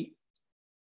ki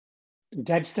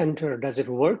dead center, does it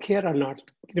work here or not?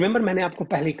 Remember मैंने आपको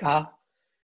पहले कहा,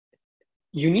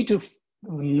 you need to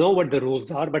know what the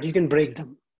rules are, but you can break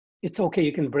them. It's okay,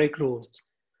 you can break rules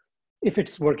if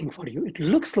it's working for you. It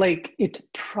looks like it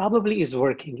probably is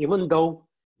working, even though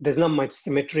there's not much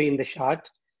symmetry in the shot,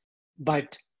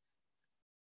 but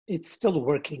it's still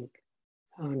working.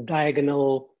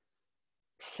 Diagonal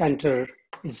center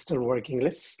is still working.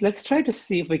 Let's try to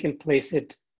see if we can place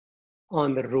it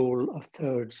on the rule of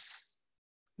thirds.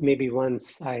 Maybe one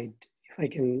side, if I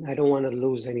can. I don't want to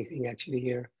lose anything actually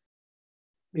here.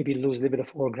 Maybe lose a little bit of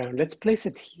foreground. Let's place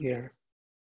it here.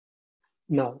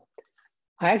 No,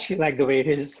 I actually like the way it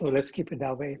is, so let's keep it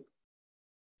that way.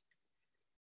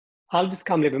 I'll just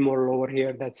come a little bit more lower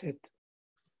here, that's it.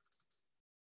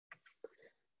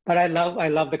 But I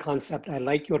love the concept. I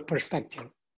like your perspective.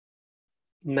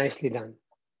 Nicely done.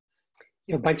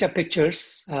 You have a bunch of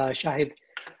pictures, Shahid.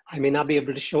 I may not be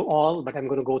able to show all, but I'm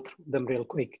going to go through them real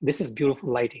quick. This is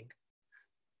beautiful lighting,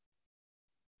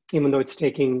 even though it's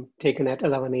taken at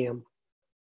 11 a.m.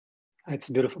 It's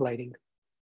beautiful lighting.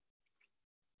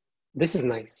 This is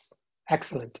nice.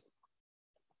 Excellent.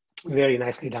 Very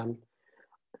nicely done.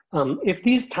 If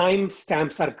these time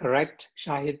stamps are correct,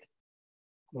 Shahid,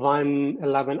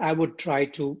 1:11, I would try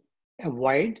to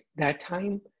avoid that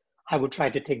time. I would try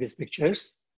to take these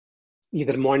pictures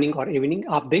either morning or evening.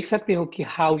 आप देख सकते हो कि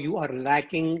how you are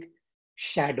lacking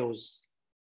shadows.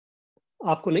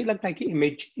 आपको नहीं लगता कि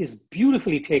image is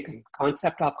beautifully taken.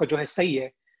 Concept आपका जो है सही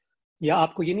है. या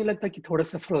आपको ये नहीं लगता कि थोड़ा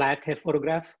सा flat है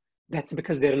photograph? That's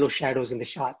because there are no shadows in the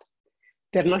shot.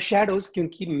 There are no shadows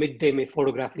क्योंकि midday में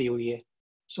photograph ली हुई है.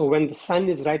 So when the sun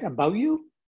is right above you,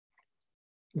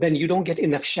 then you don't get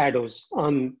enough shadows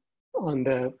on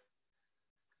the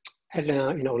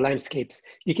landscapes.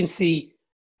 You can see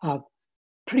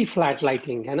pretty flat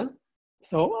lighting, you know?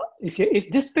 So If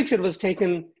this picture was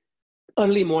taken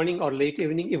early morning or late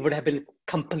evening, it would have been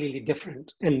completely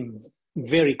different and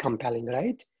very compelling,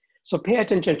 right? So pay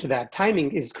attention to that.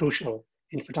 Timing is crucial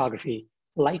in photography.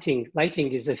 Lighting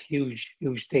is a huge,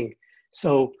 huge thing.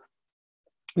 So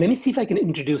let me see if I can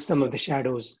introduce some of the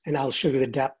shadows and I'll show you the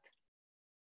depth.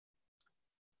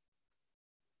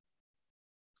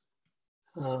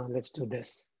 Let's do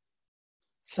this.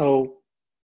 So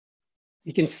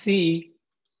you can see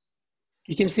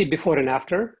before and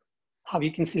after, how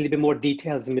you can see a little bit more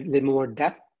details, a little more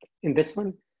depth in this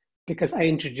one, because I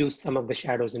introduced some of the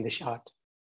shadows in the shot.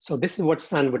 So this is what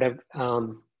sun would have,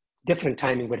 different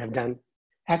timing would have done.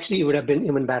 Actually, it would have been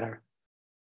even better.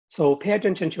 So pay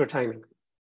attention to your timing.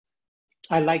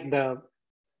 I like the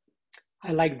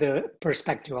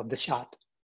perspective of the shot.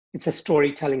 It's a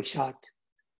storytelling shot.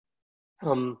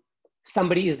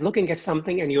 Somebody is looking at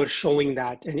something and you're showing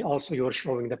that, and also you're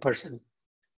showing the person.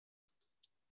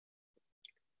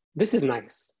 This is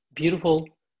nice, beautiful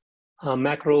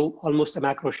macro, almost a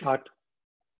macro shot.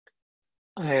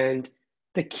 And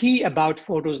the key about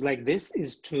photos like this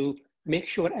is to make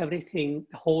sure everything,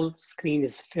 the whole screen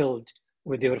is filled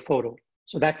with your photo.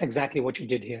 So that's exactly what you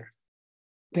did here.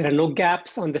 There are no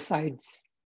gaps on the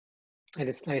sides, and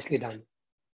it's nicely done.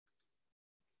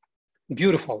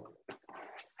 Beautiful.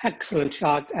 Excellent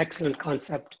shot, excellent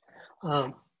concept,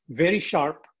 very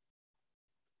sharp.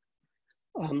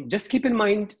 Just keep in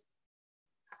mind,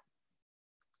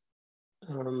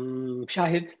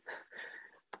 Shahid,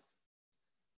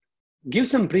 give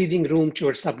some breathing room to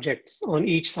your subjects on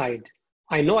each side.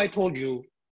 I know I told you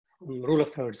rule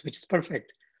of thirds, which is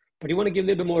perfect, but you want to give a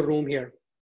little bit more room here.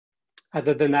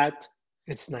 Other than that,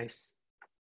 it's nice.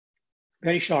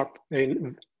 Very sharp, very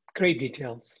great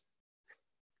details.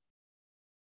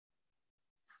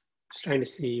 Just trying to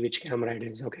see which camera it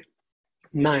is. Okay,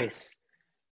 nice,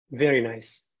 very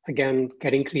nice. Again,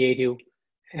 getting creative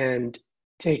and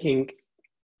taking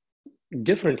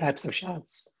different types of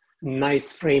shots.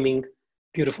 Nice framing,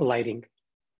 beautiful lighting.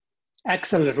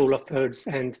 Excellent rule of thirds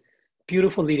and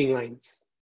beautiful leading lines.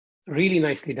 Really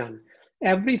nicely done.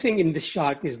 Everything in this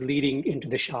shot is leading into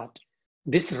the shot.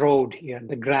 This road here,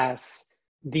 the grass,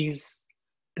 the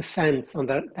fence on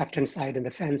the left-hand side and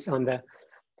the fence on the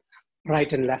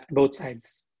right and left, both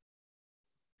sides.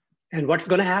 And what's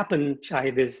going to happen,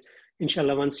 Shahid, is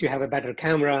inshallah, once you have a better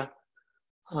camera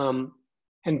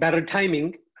and better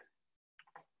timing,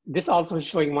 this also is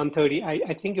showing 1:30.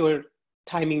 I think your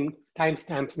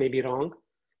timestamps may be wrong,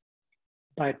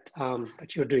 but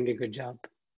you're doing a good job.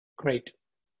 Great,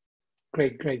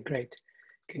 great, great, great.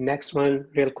 Okay, next one,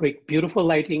 real quick. Beautiful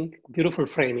lighting, beautiful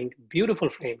framing,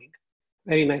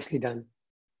 very nicely done.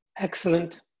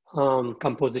 Excellent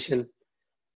composition,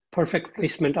 perfect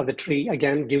placement of the tree.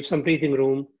 Again, give some breathing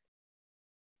room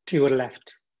to your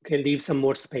left. Okay, leave some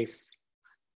more space.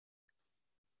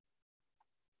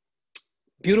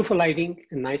 Beautiful lighting,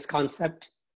 a nice concept.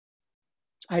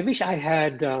 I wish I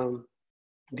had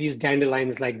these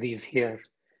dandelions like these here.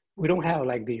 We don't have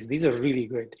like these. These are really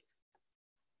good.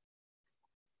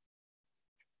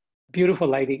 Beautiful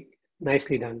lighting,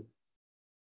 nicely done.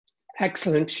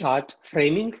 Excellent shot,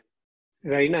 framing,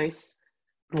 very nice.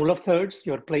 Rule of thirds,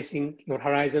 you're placing your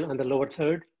horizon on the lower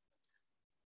third.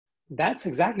 That's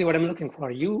exactly what I'm looking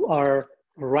for. You are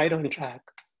right on track.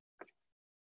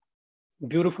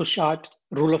 Beautiful shot,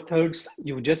 rule of thirds,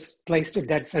 you just placed it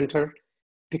dead center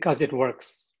because it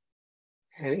works.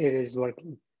 And it is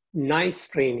working. Nice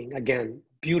framing, again,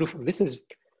 beautiful. This is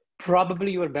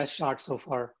probably your best shot so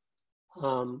far.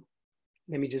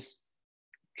 Let me just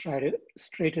try to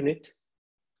straighten it.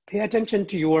 Pay attention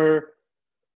to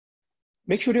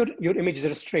make sure your images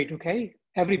are straight, okay?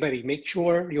 Everybody, make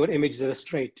sure your images are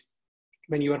straight.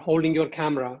 When you are holding your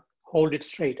camera, hold it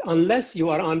straight. Unless you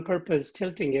are on purpose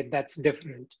tilting it, that's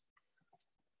different.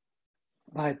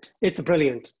 But it's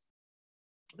brilliant.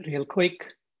 Real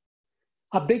quick,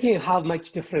 how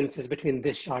much difference is between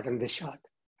this shot and this shot.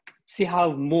 See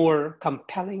how more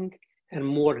compelling and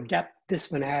more depth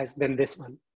this one has than this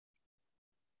one.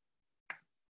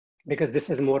 Because this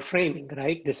is more framing,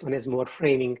 right? This one is more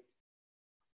framing.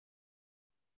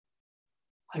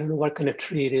 I don't know what kind of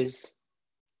tree it is,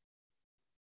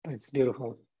 but it's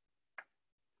beautiful.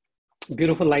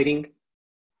 Beautiful lighting.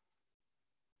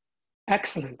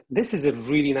 Excellent. This is a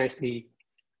really nicely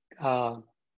done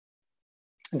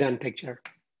picture.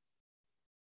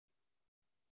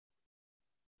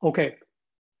 Okay.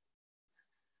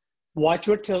 Watch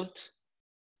your tilt,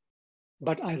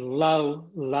 but I love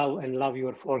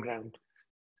your foreground.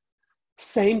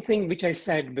 Same thing which I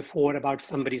said before about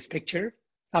somebody's picture.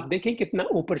 आप देखें कितना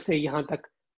ऊपर से यहाँ तक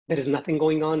there is nothing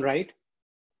going on, right?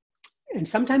 And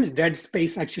sometimes dead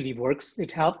space actually works,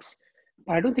 it helps,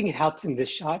 but I don't think it helps in this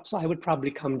shot. So I would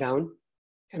probably come down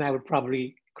and I would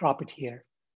probably crop it here.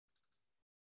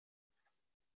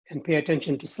 And pay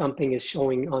attention to something is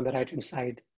showing on the right-hand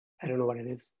side. I don't know what it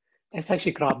is. Let's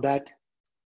actually crop that.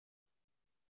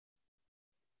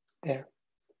 There.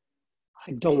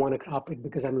 I don't want to crop it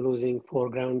because I'm losing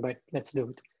foreground, but let's do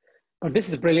it. But this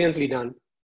is brilliantly done.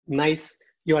 Nice.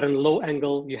 You are in low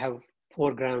angle. You have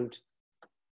foreground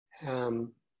and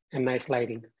nice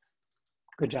lighting.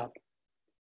 Good job.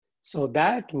 So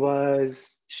that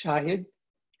was Shahid,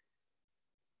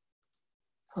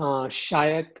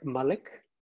 Shayak Malik.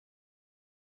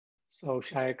 So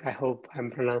Shayak, I hope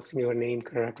I'm pronouncing your name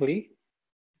correctly.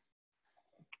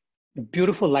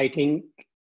 Beautiful lighting.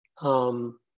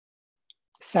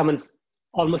 7,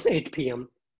 almost 8 p.m.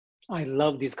 I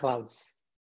love these clouds.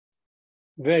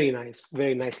 Very nice,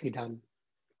 very nicely done.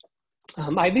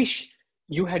 I wish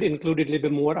you had included a little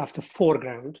bit more of the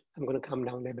foreground. I'm going to come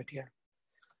down a little bit here.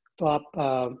 तो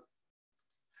आप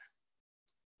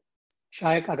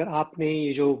शायद अगर आपने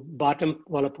ये जो bottom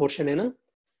वाला portion है ना,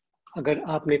 अगर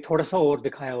आपने थोड़ा सा और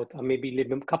दिखाया होता,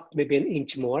 maybe an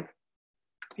inch more,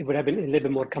 it would have been a little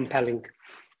bit more compelling.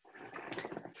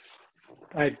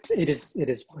 But it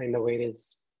is fine the way it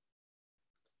is.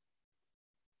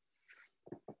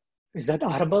 Is that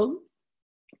audible?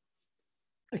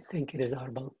 I think it is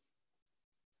audible.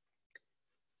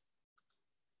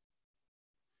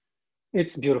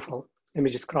 It's beautiful. Let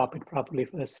me just crop it properly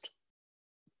first.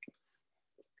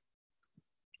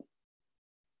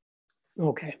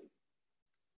 Okay.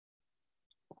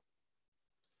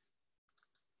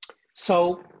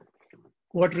 So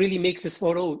what really makes this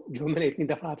photo, जो मैंने इतनी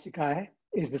दफा आपसे कहा है,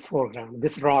 is this foreground.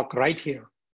 This rock right here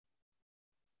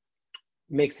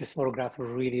makes this photograph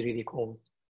really, really cool.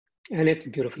 And it's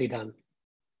beautifully done.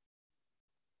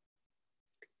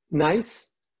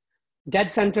 Nice.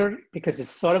 Dead center, because it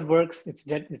sort of works, it's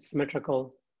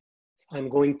symmetrical. So I'm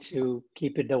going to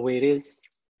keep it the way it is.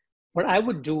 What I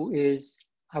would do is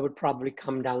I would probably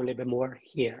come down a little bit more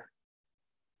here.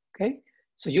 Okay?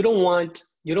 So you don't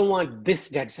want this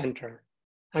dead center.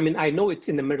 I mean, I know it's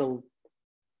in the middle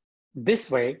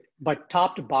this way, but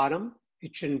top to bottom,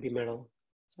 it shouldn't be middle.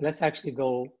 So let's actually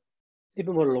go a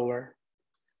little bit more lower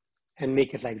and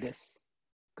make it like this.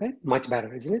 Okay, much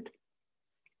better, isn't it?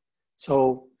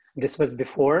 So this was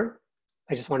before.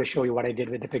 I just want to show you what I did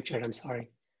with the picture. I'm sorry.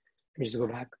 Let me just go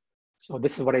back. So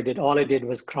this is what I did. All I did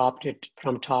was cropped it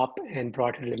from top and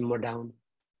brought it a little more down.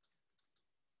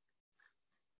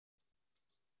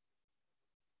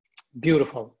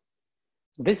 Beautiful.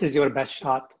 This is your best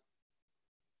shot.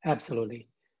 Absolutely.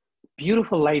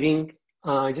 Beautiful lighting.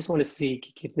 I just want to see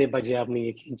कितने बजे आपने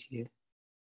ये खींची है.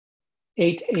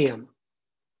 8 a.m.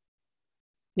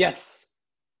 Yes.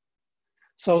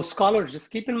 So scholars, just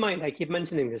keep in mind, I keep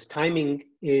mentioning this, timing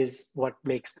is what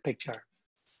makes the picture.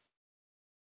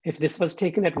 If this was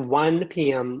taken at 1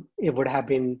 p.m., it would have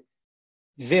been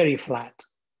very flat.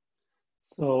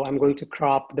 So I'm going to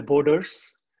crop the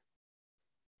borders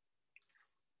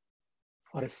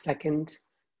for a second.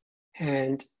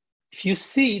 And if you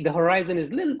see, the horizon is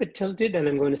a little bit tilted, and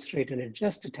I'm going to straighten it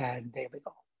just a tad. There we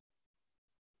go.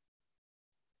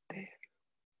 There.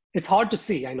 It's hard to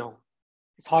see, I know.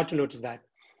 It's hard to notice that.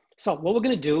 So what we're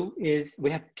going to do is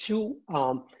we have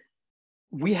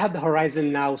we have the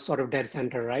horizon now sort of dead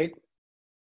center, right?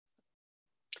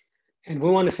 And we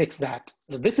want to fix that.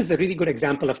 So this is a really good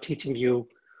example of teaching you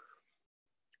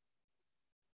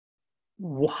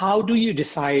how do you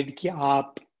decide कि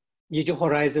आप ये जो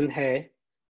horizon है,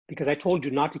 because I told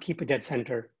you not to keep it dead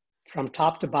center. From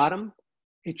top to bottom,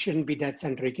 it shouldn't be dead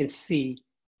center. You can see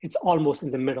it's almost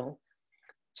in the middle.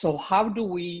 So how do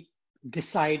we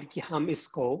decide कि हम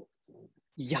इसको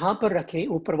यहाँ पर रखें,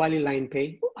 ऊपर वाली line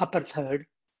पे, upper third,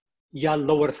 या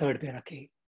lower third पे रखें?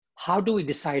 How do we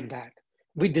decide that?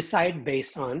 We decide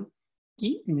based on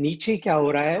कि नीचे क्या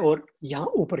हो रहा है और यहाँ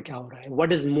ऊपर क्या हो रहा है.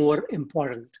 What is more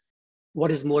important?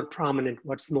 What is more prominent?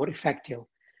 What's more effective?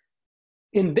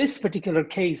 In this particular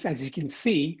case, as you can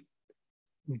see,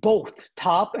 both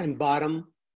top and bottom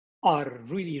are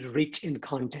really rich in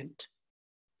content.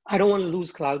 I don't want to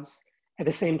lose clouds. At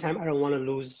the same time, I don't want to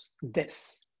lose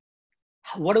this.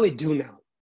 What do we do now?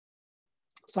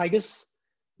 So I guess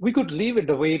we could leave it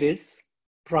the way it is,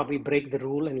 probably break the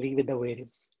rule and leave it the way it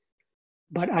is.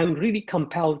 But I'm really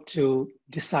compelled to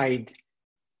decide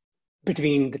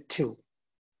between the two.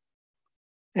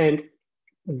 And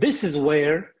this is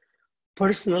where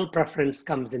personal preference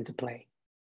comes into play.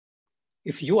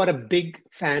 If you are a big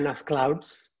fan of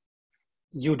clouds,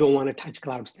 you don't want to touch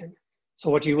clouds then. So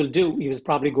what you will do is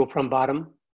probably go from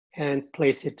bottom and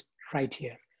place it right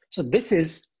here. So this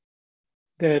is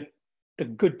the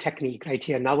good technique right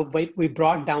here. Now we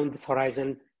brought down this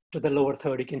horizon to the lower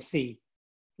third. You can see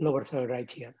lower third right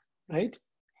here, right?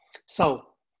 So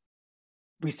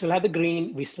we still have the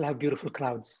green, we still have beautiful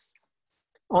clouds.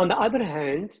 On the other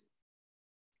hand,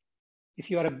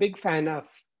 if you are a big fan of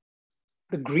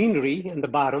the greenery in the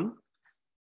bottom,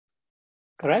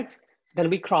 correct? Then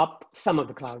we crop some of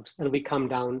the clouds. Then we come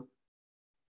down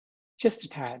just a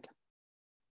tad,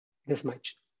 this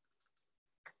much.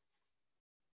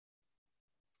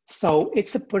 So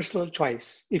it's a personal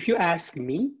choice. If you ask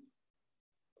me,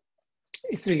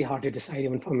 it's really hard to decide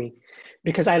even for me,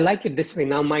 because I like it this way.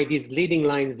 Now these leading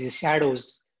lines, these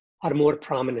shadows are more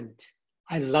prominent.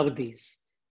 I love these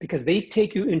because they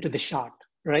take you into the shot,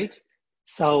 right?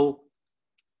 So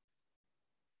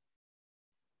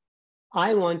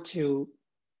I want to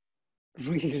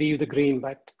really leave the green,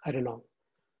 but I don't know.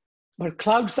 But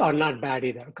clouds are not bad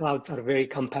either. Clouds are very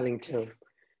compelling too.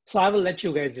 So I will let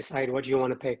you guys decide what you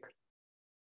want to pick.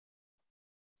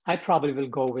 I probably will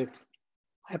go with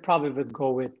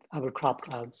our crop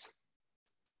clouds.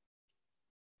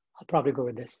 I'll probably go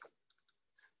with this.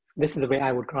 This is the way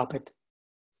I would crop it,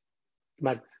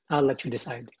 but I'll let you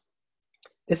decide.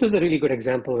 This is a really good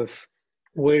example of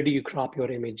where do you crop your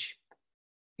image.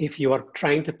 If you are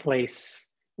trying to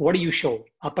place, what do you show?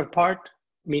 Upper part,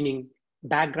 meaning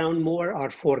background more or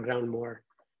foreground more?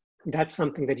 That's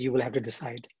something that you will have to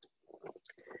decide.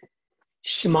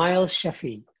 Suhail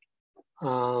Shafi.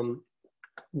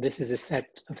 This is a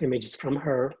set of images from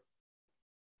her.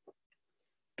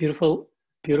 Beautiful,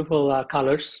 beautiful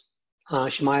colors.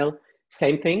 Suhail,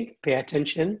 same thing. Pay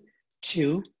attention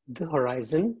to the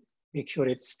horizon. Make sure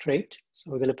it's straight.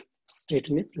 So we're going to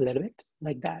straighten it a little bit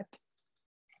like that.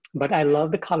 But I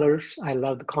love the colors. I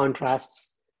love the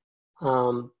contrasts.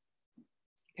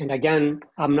 And again,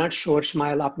 I'm not sure,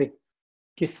 Suhail, आपने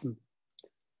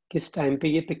किस time पे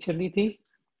ये picture ली थी?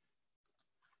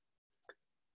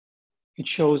 It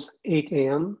shows 8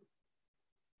 a.m.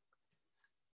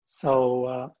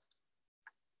 So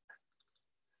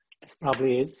this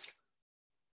probably is.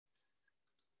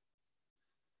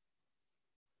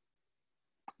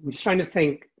 I'm just trying to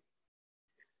think.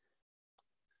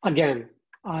 Again,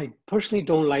 I personally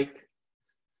don't like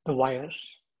the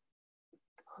wires.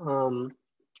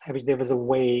 I wish there was a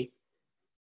way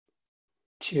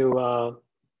to,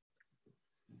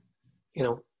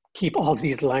 keep all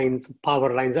these lines,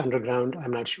 power lines underground.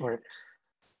 I'm not sure.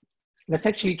 Let's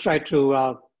actually try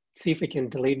to see if we can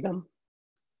delete them.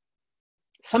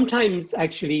 Sometimes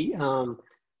actually,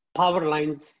 power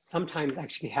lines sometimes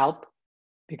actually help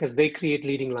because they create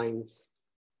leading lines.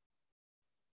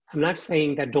 I'm not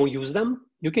saying that don't use them.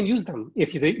 You can use them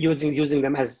if you're using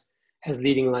them as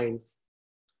leading lines,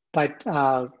 but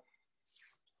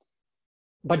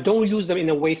don't use them in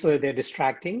a way so that they're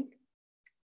distracting.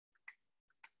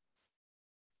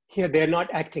 Here, they're not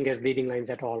acting as leading lines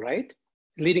at all, right?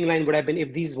 Leading line would have been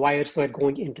if these wires were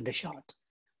going into the shot.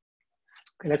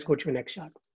 Okay, let's go to the next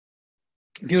shot.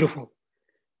 Beautiful,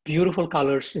 beautiful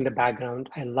colors in the background.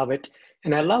 I love it.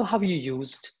 And I love how you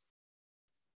used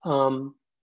the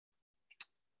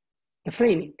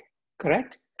framing,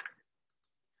 correct?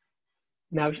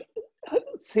 Now,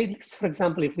 say, for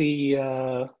example, if we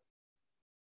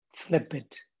flip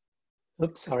it,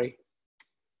 oops, sorry,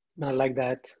 not like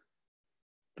that.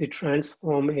 We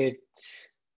transform it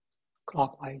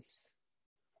clockwise.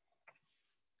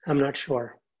 I'm not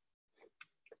sure.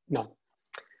 No.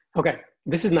 Okay,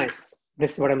 this is nice.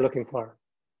 This is what I'm looking for.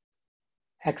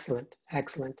 Excellent,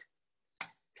 excellent.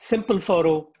 Simple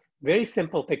photo, very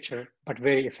simple picture, but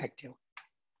very effective.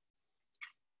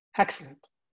 Excellent.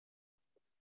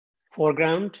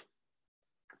 Foreground.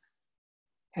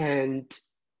 And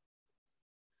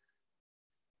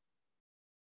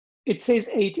it says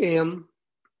 8 a.m.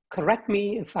 Correct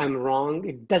me if I'm wrong.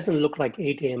 It doesn't look like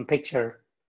 8 a.m. picture,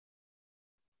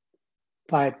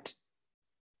 but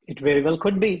it very well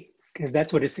could be because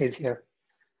that's what it says here.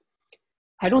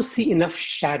 I don't see enough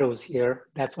shadows here.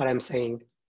 That's what I'm saying.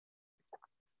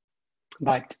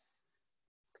 But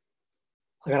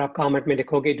अगर आप comment में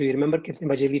देखोगे, do you remember कितने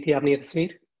बजे ली थी आपने ये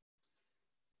तस्वीर?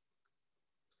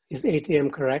 Is 8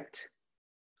 a.m. correct?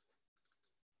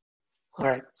 All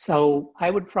right, so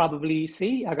I would probably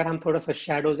see अगर हम थोड़ा सा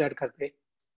shadows add करते.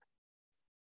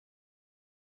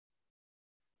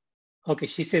 Okay,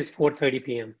 she says 4:30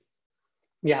 p.m.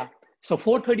 Yeah, so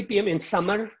 4:30 p.m. in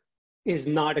summer is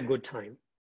not a good time.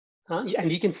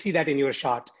 And you can see that in your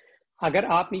shot. अगर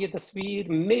आपने ये तस्वीर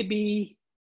maybe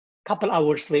couple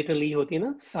hours later ली होती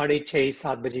ना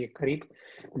 6:30-7 बजे के करीब,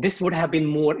 this would have been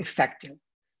more effective.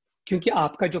 क्योंकि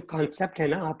आपका जो concept है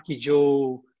ना, आपकी जो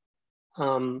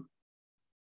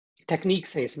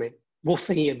techniques हैं इसमें, वो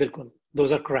सही है बिल्कुल.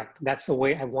 Those are correct. That's the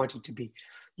way I want it to be.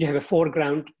 You have a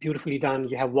foreground, beautifully done.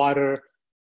 You have water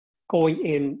going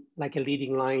in like a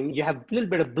leading line. You have a little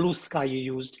bit of blue sky you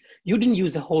used. You didn't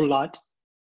use a whole lot.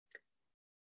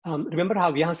 Remember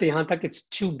how yahan se yahan tak it's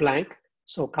too blank,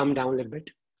 so come down a little bit.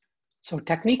 So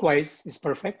technique-wise is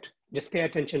perfect. Just pay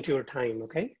attention to your time,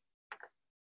 okay?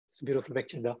 It's a beautiful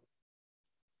picture though.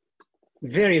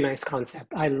 Very nice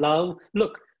concept. I love,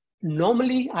 look,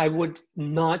 normally I would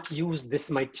not use this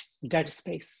much dead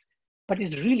space, but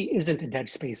it really isn't a dead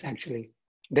space actually.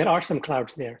 There are some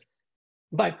clouds there.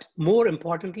 But more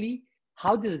importantly,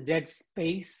 how this dead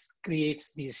space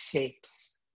creates these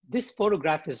shapes. This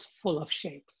photograph is full of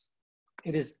shapes.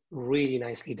 It is really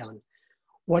nicely done.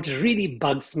 What really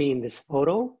bugs me in this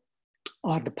photo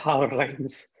are the power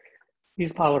lines.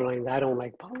 These power lines, I don't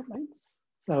like power lines.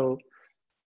 So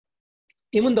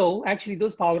even though actually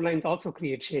those power lines also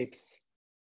create shapes,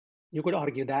 you could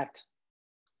argue that.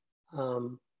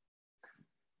 So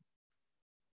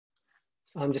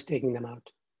I'm just taking them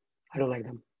out. I don't like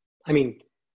them. I mean,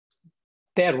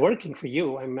 they're working for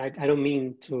you. I don't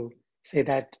mean to say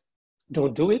that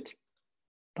don't do it,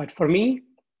 but for me,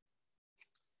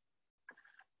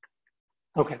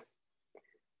 okay.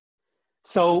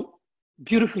 So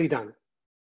beautifully done.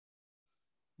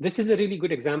 This is a really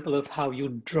good example of how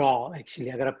you draw actually.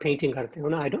 Agar aap painting karte ho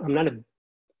na, I'm not an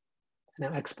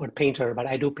expert painter, but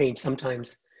I do paint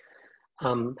sometimes.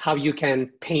 How you can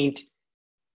paint,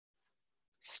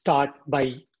 start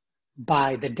by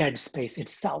the dead space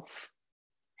itself,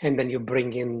 and then you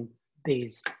bring in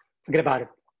these. Forget about it.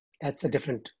 That's a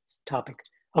different topic.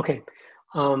 Okay,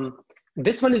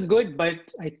 this one is good,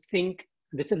 but I think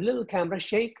this is a little camera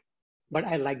shake, but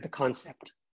I like the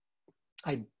concept.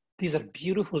 These are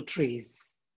beautiful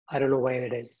trees. I don't know where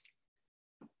it is.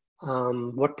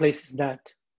 What place is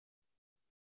that?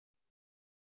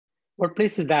 What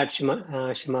place is that,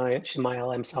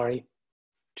 Shemail? I'm sorry.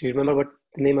 Do you remember what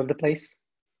the name of the place?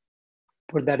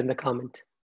 Put that in the comment.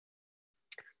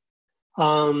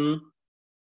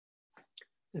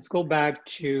 Let's go back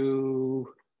to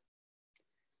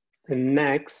the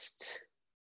next.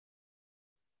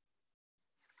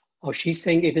 Oh, she's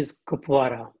saying it is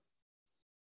Kupwara.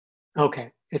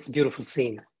 Okay, it's a beautiful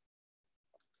scene.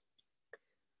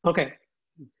 Okay,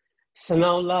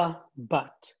 Sanaula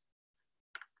Butt.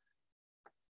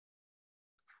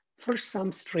 For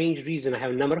some strange reason, I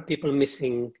have a number of people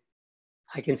missing.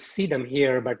 I can see them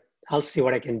here, but I'll see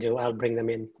what I can do. I'll bring them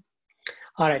in.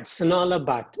 All right, Sonala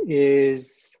Butt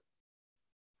is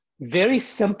very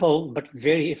simple, but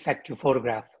very effective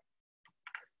photograph.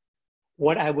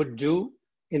 What I would do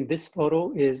in this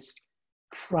photo is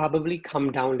probably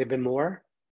come down a little bit more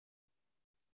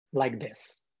like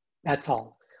this. That's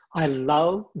all. I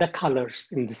love the colors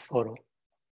in this photo.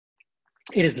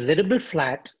 It is a little bit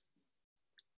flat.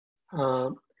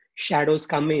 Shadows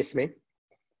come isme,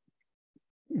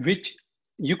 which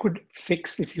you could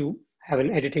fix if you have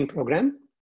an editing program.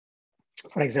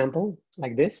 For example,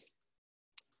 like this,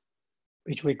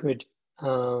 which we could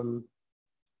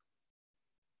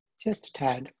just a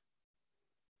tad.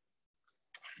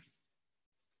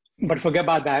 But forget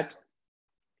about that.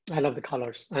 I love the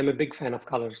colors. I'm a big fan of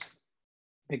colors.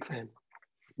 Big fan.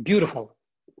 Beautiful.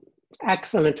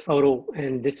 Excellent photo.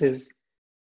 And this is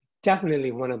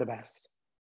definitely one of the best.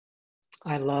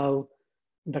 I love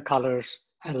the colors.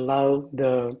 I love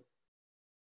the,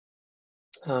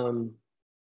 what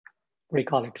do you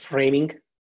call it? Framing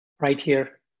right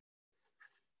here.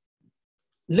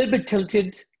 A little bit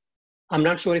tilted. I'm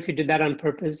not sure if you did that on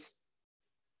purpose.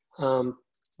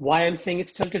 Why I'm saying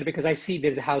it's tilted, because I see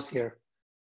there's a house here.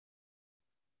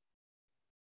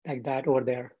 Like that over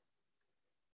there.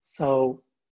 So,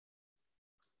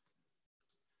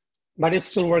 but it's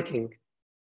still working.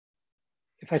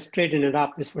 If I straighten it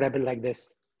up, this would have been like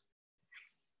this.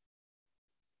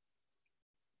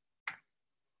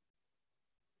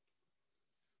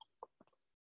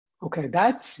 Okay,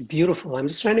 that's beautiful. I'm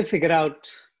just trying to figure out,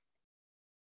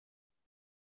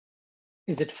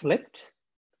 is it flipped?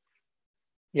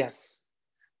 Yes.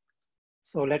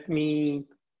 So let me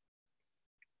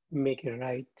make it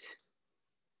right.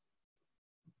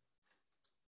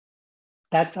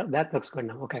 That looks good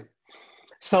now, okay.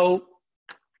 So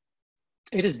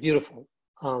it is beautiful,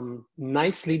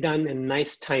 nicely done and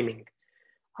nice timing.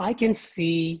 I can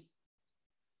see,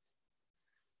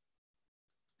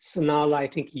 Sonala, I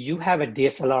think you have a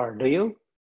DSLR, do you?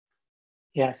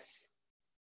 Yes.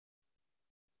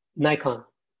 Nikon.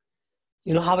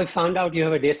 You know how I found out you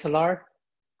have a DSLR?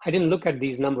 I didn't look at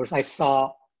these numbers. I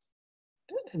saw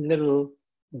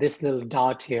this little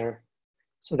dot here.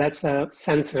 So that's a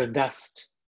sensor dust.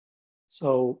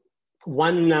 So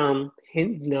one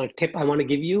tip I want to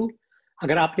give you,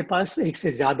 अगर आपके पास एक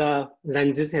से ज़्यादा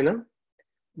lenses है ना,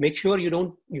 make sure you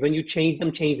don't, when you change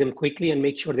them quickly and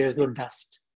make sure there is no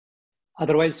dust.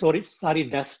 Otherwise, sorry,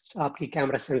 सारी dust आपकी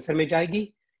camera sensor में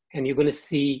जाएगी and you're going to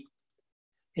see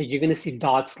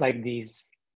dots like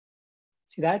these.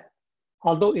 See that?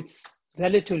 Although it's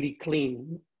relatively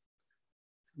clean,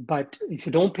 but if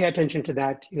you don't pay attention to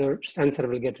that, your sensor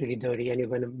will get really dirty and you're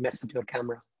going to mess up your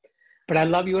camera. But I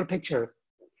love your picture.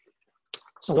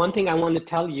 So one thing I want to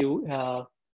tell you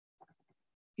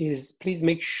is please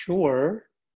make sure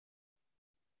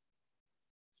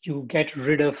you get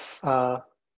rid of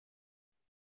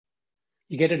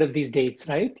these dates,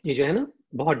 right? ये जो है ना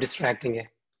बहुत distracting है,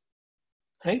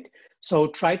 right? So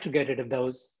try to get rid of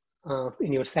those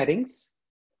in your settings.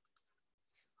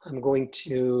 I'm going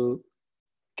to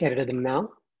get rid of them now.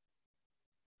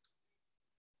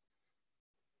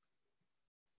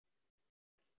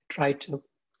 Try to.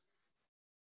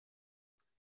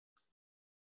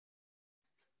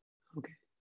 Okay.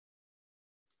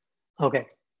 Okay.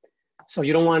 So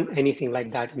you don't want anything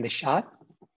like that in the shot.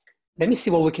 Let me see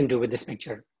what we can do with this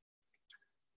picture.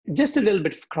 Just a little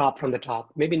bit crop from the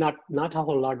top. Maybe not a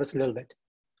whole lot, but a little bit.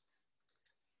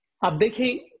 Ab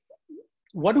dekhiye,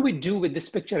 what do we do with this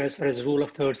picture as far as rule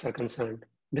of thirds are concerned?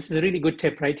 This is a really good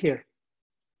tip right here.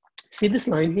 See this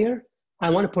line here? I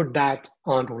want to put that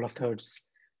on rule of thirds,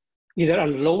 either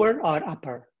on lower or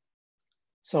upper.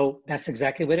 So that's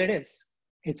exactly what it is.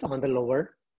 It's on the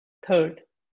lower third.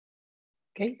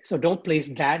 Okay, so don't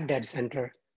place that dead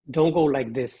center. Don't go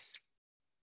like this.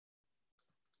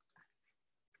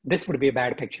 This would be a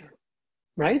bad picture,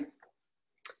 right?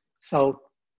 So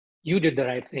you did the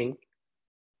right thing.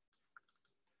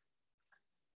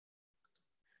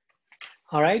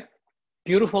 All right,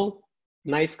 beautiful,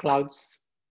 nice clouds.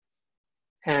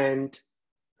 And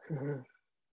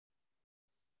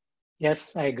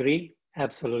yes, I agree,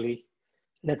 absolutely.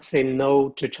 Let's say no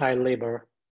to child labor.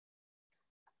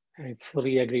 I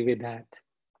fully agree with that.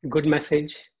 Good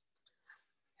message.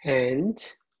 And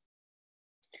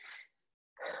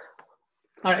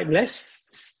all right,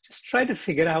 let's just try to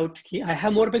figure out, I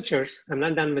have more pictures, I'm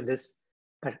not done with this,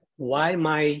 but why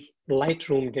my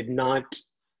Lightroom did not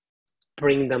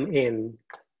bring them in.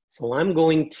 So I'm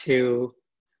going to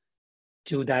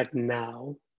do that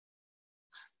now.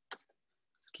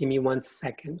 Just give me 1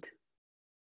 second.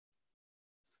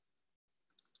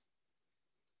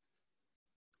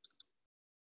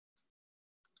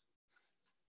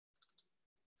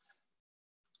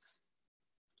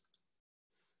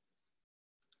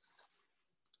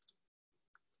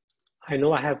 I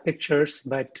know I have pictures,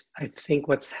 but I think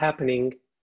what's happening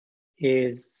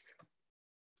is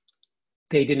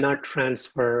they did not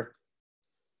transfer.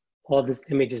 All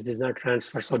these images did not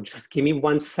transfer. So just give me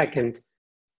 1 second.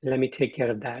 Let me take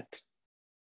care of that.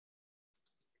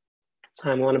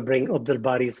 I want to bring Abdul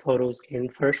Bari's photos in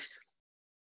first.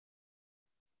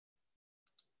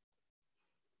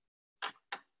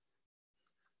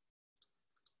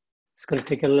 It's going to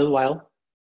take a little while.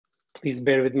 Please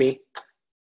bear with me.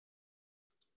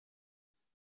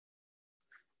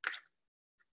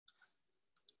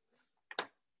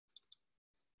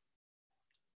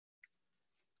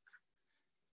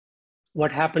 What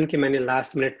happened कि मैंने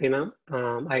last minute पे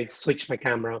ना I switched my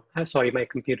camera. Sorry, my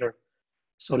computer.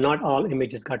 So not all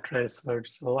images got transferred.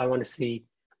 So I want to see.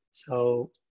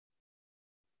 So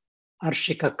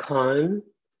Arshika Khan.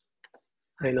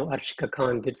 I know Arshika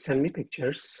Khan did send me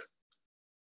pictures.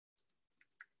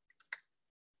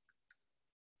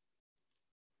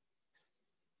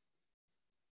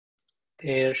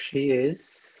 There she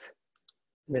is.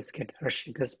 Let's get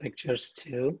Arshika's pictures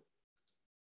too.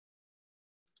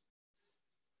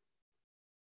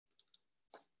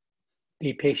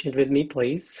 Be patient with me,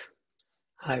 please.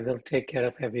 I will take care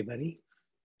of everybody.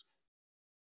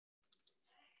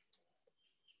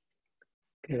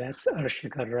 Okay, that's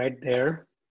Arshika right there.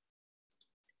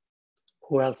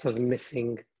 Who else was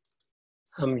missing?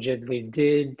 Amjad we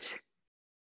did.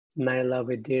 Naila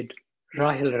we did.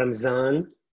 Rahil Ramzan.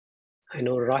 I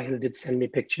know Rahil did send me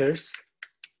pictures.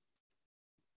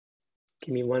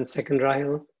 Give me 1 second,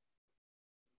 Rahil.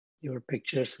 Your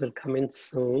pictures will come in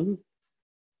soon.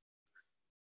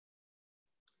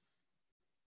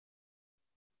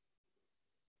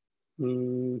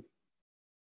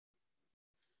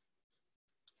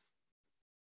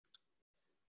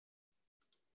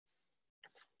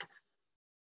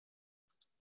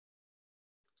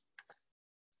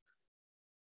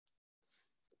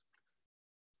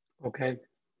 Okay.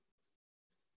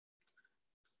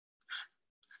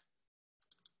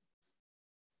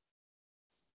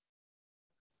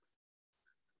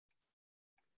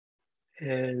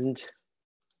 And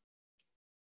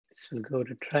this will go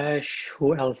to trash.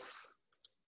 Who else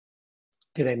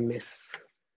did I miss?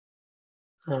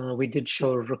 We did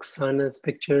show Ruxana's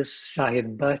pictures,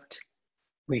 Shahid Butt.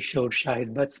 We showed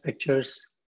Shahid Butt's pictures,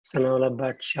 Sanala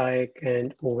Butt, Shaikh,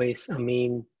 and Owais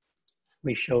Amin.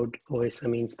 We showed Owais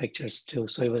Amin's pictures too.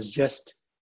 So it was just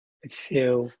a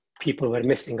few people were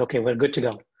missing. Okay, we're good to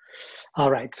go.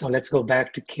 All right, so let's go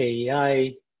back to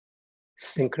KEI,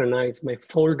 synchronize my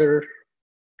folder,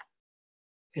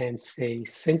 and say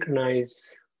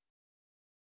synchronize.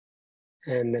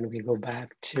 And then we go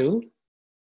back to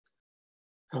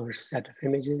our set of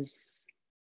images.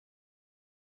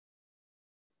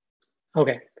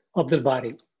 Okay, Abdul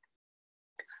Bari.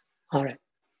 All right.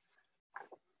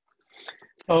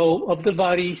 So Abdul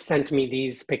Bari sent me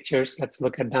these pictures. Let's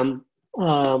look at them.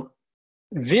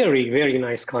 Very, very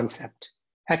nice concept.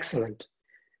 Excellent.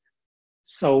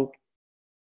 So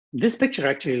this picture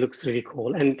actually looks really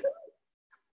cool. And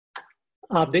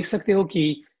आप देख सकते हो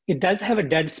कि it does have a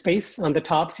dead space on the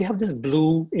top. So you have this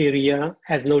blue area,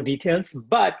 has no details,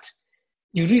 but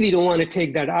you really don't want to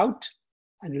take that out.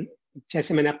 And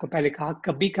जैसे मैंने आपको पहले कहा,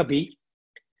 कभी-कभी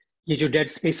ये जो dead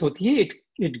space होती है,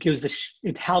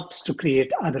 it helps to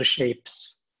create other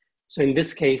shapes. So in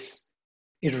this case,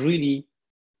 it really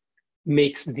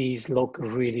makes these look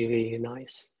really, really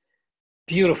nice.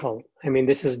 Beautiful. I mean,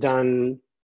 this is done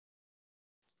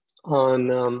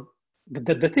on,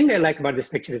 the thing I like about this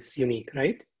picture is unique,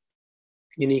 right?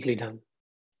 Uniquely done.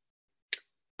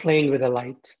 Playing with the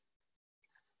light.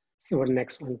 See what the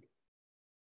next one.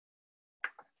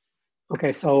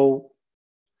 Okay, so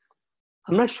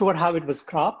I'm not sure how it was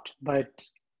cropped, but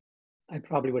I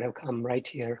probably would have come right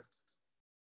here.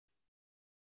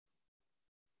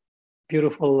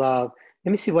 Beautiful. Let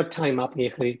me see what time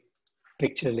आपने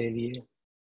picture ले लिए.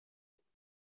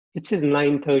 It says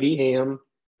 9:30 a.m.,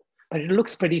 but it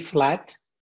looks pretty flat.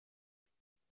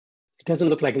 It doesn't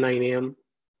look like 9 a.m.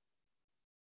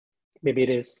 Maybe it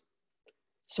is.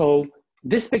 So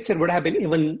this picture would have been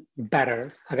even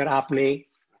better अगर आपने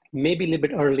maybe a little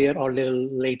bit earlier or a little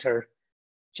later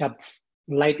जब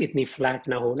light इतनी flat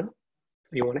ना हो ना.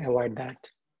 So you want to avoid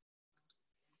that.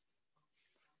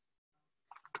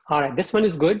 All right, this one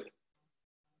is good.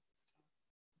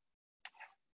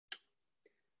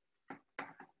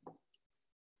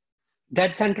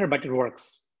 Dead center, but it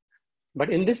works. But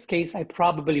in this case, I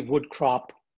probably would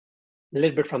crop a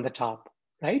little bit from the top,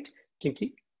 right?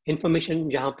 क्योंकि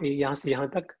information यहाँ से यहाँ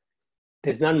तक,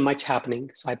 there's not much happening,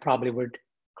 so I probably would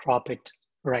crop it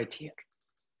right here.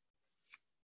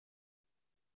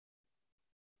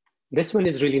 This one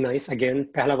is really nice. Again,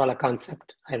 pehla wala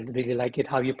concept. I really like it.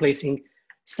 How you're placing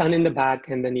sun in the back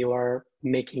and then you are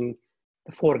making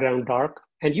the foreground dark.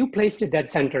 And you placed it dead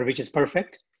center, which is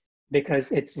perfect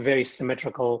because it's a very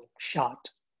symmetrical shot.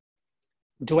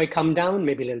 Do I come down?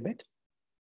 Maybe a little bit.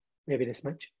 Maybe this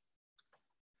much.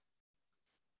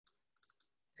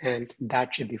 And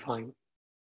that should be fine.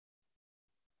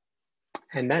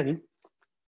 And then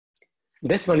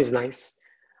this one is nice.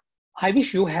 I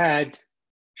wish you had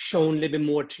shown a little bit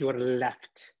more to your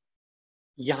left.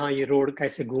 यहाँ ये road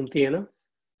कैसे घूमती है ना?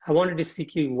 I wanted to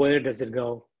see where does it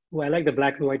go. Oh, I like the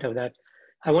black and white of that.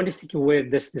 I want to see where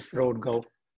this road go.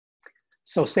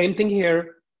 So same thing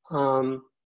here, Abdul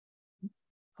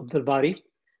Bari.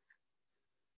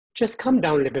 Just come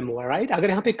down a little bit more, right? अगर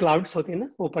यहाँ पे clouds होते ना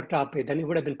ऊपर top पे, then it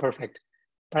would have been perfect.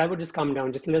 But I would just come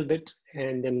down just a little bit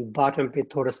and then bottom पे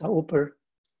थोड़ा सा ऊपर.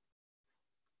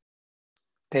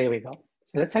 There we go.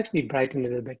 So let's actually brighten a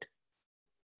little bit.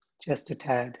 Just a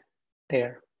tad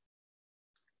there.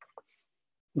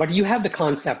 But you have the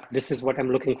concept. This is what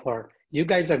I'm looking for. You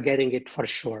guys are getting it for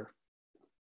sure.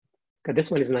 Okay,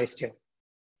 this one is nice too.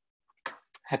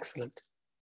 Excellent.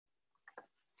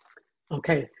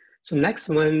 Okay, so next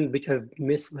one, which I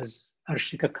missed was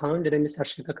Arshika Khan. Did I miss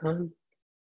Arshika Khan?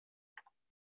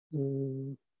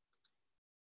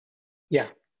 Yeah.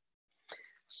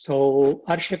 So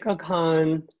Arshika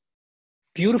Khan,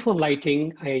 beautiful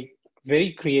lighting,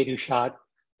 very creative shot.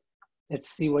 Let's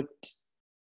see what,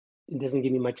 it doesn't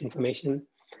give me much information.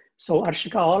 So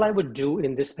Arshika, all I would do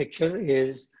in this picture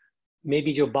is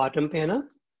maybe your bottom पे है ना,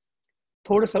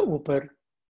 थोड़ा सा ऊपर,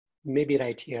 maybe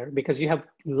right here, because you have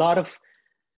a lot of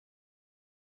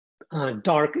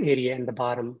dark area in the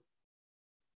bottom.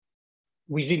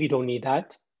 We really don't need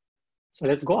that. So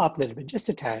let's go up a little bit, just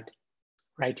a tad,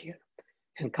 right here,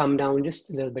 and come down just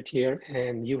a little bit here,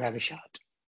 and you have a shot.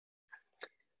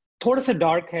 थोड़ा सा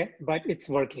dark है, but it's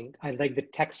working. I like the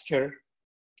texture,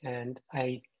 and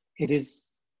it is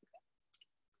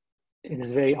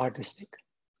very artistic.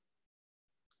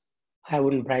 I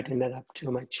wouldn't brighten that up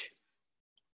too much.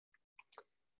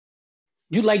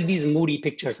 You like these moody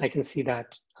pictures, I can see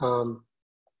that.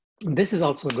 This is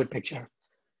also a good picture.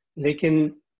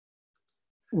 Lekin,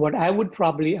 what I would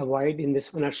probably avoid in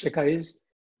this one, Arshika, is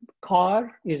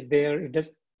car is there. It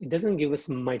doesn't give us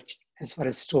much as far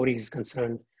as story is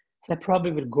concerned. So I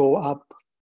probably will go up.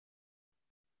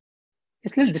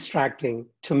 It's a little distracting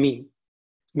to me.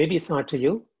 Maybe it's not to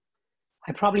you.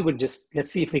 I probably would just,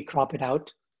 let's see if we crop it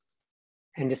out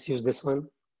and just use this one.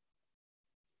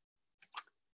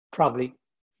 Probably.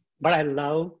 But I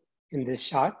love in this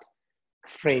shot,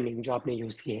 framing जो आपने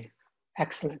use किए.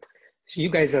 Excellent. So you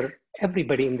guys are,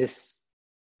 everybody in this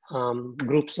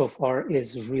group so far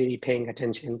is really paying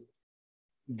attention.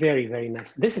 Very, very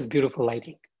nice. This is beautiful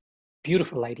lighting.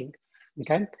 Beautiful lighting.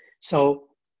 Okay. So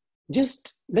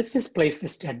let's just place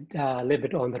this a little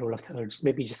bit on the rule of thirds.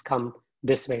 Maybe just come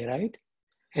this way, right?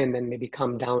 And then maybe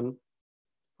come down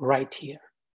right here.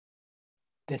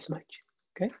 This much.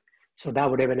 Okay. So that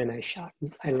would have been a nice shot.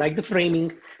 I like the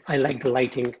framing. I like the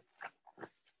lighting.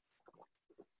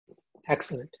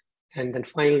 Excellent. And then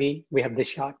finally, we have this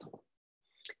shot.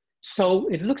 So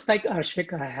it looks like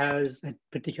Arshika has a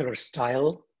particular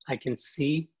style. I can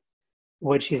see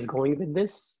where she's going with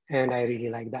this, and I really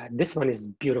like that. This one is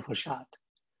a beautiful shot.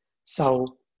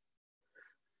 So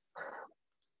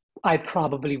I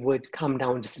probably would come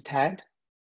down just a tad,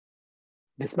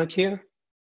 this much here,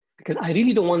 because I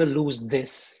really don't want to lose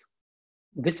this.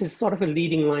 This is sort of a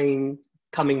leading line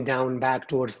coming down back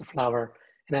towards the flower.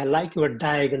 And I like your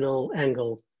diagonal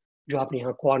angle, जो आपने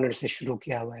यहाँ corner से शुरू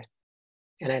किया हुआ है.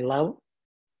 And I love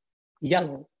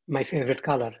yellow, my favorite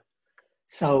color.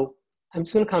 So I'm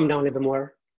just gonna come down a little bit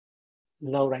more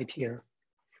low right here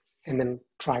and then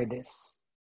try this.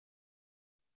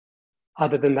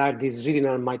 Other than that, there's really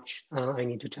not much I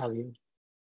need to tell you.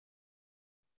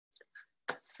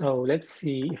 So let's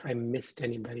see if I missed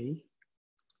anybody.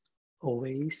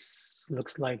 Always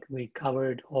looks like we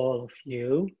covered all of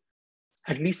you,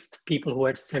 at least people who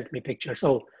had sent me pictures.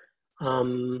 So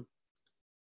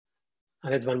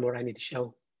there's one more I need to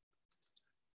show.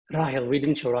 Rahel, we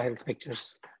didn't show Rahel's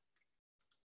pictures.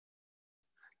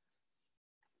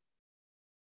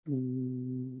 I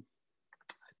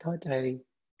thought I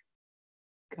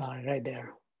got it right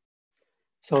there.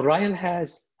 So Rahel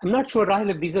has, I'm not sure, Rahel,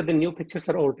 if these are the new pictures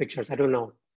or old pictures. I don't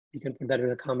know. You can put that in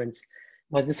the comments.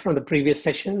 Was this from the previous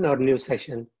session or new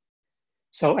session?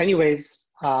 So anyways,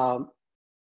 I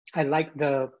like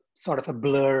the sort of a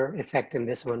blur effect in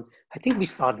this one. I think we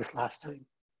saw this last time.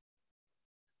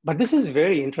 But this is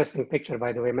very interesting picture,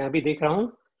 by the way. May I be dekh raha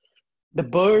hoon? The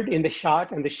bird in the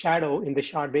shot and the shadow in the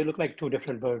shot, they look like two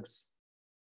different birds.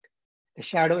 The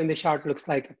shadow in the shot looks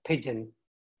like a pigeon.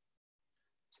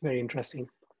 It's very interesting.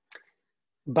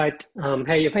 But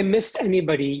hey, if I missed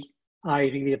anybody, I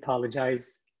really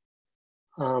apologize.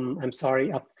 I'm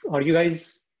sorry. Are you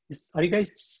guys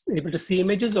able to see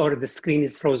images, or the screen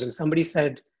is frozen? Somebody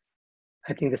said,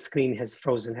 I think the screen has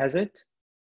frozen. Has it?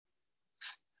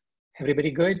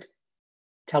 Everybody good?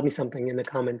 Tell me something in the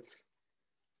comments.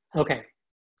 Okay.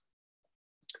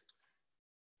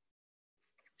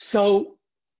 So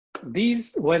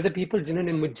these were the people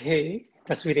जिन्होंने मुझे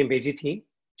तस्वीरें भेजी थी.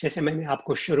 जैसे मैंने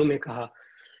आपको शुरू में कहा,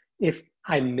 if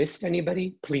I missed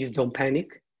anybody, please don't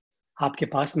panic. आपके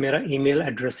पास मेरा email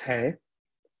address है.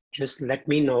 Just let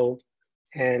me know,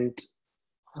 and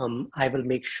I will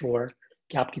make sure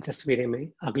कि आपकी तस्वीरें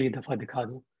मैं अगली दफा दिखा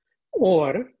दूं.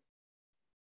 Or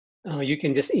you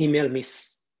can just email me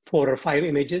 4 or 5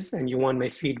 images and you want my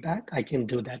feedback, I can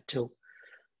do that too.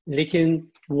 Lekin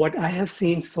what I have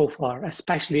seen so far,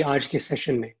 especially आज के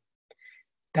session में,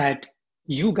 that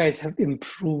you guys have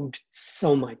improved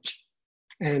so much.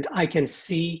 And I can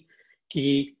see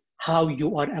कि how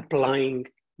you are applying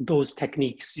those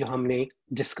techniques जो हमने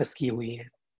discuss की हुई हैं.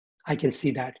 I can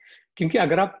see that. क्योंकि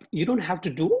अगर आप, you don't have to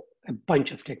do a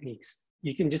bunch of techniques.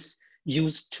 You can just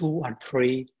use 2 or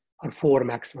 3 or 4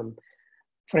 maximum.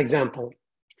 For example,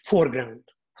 foreground,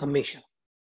 हमेशा.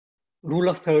 Rule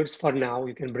of thirds for now,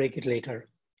 you can break it later.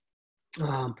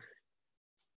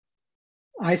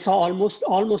 I saw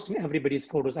almost in everybody's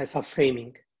photos, I saw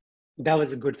framing. That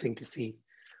was a good thing to see.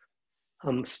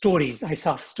 Stories, I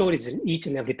saw stories in each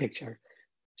and every picture.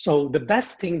 So the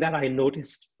best thing that I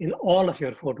noticed in all of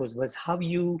your photos was how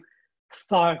you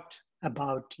thought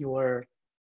about your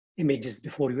images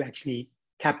before you actually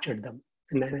captured them.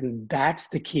 And that's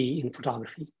the key in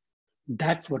photography.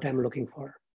 That's what I'm looking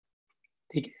for.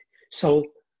 Okay. So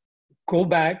go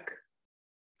back,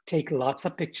 take lots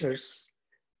of pictures.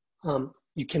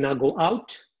 You cannot go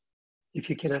out. If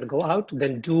you cannot go out,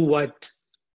 then do what,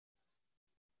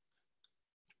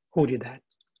 who did that?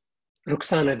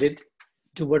 Ruxana did.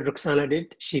 Do what Ruxana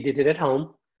did. She did it at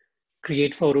home.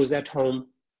 create photos at home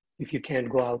if you can't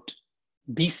go out.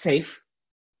 Be safe,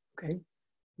 okay?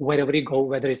 Wherever you go,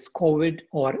 whether it's COVID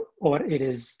or it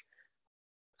is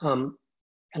a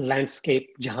landscape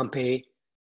jahan pe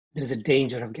there's a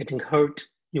danger of getting hurt.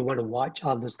 You want to watch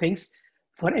all those things.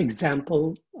 For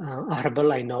example,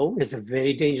 Arbal, I know, is a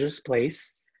very dangerous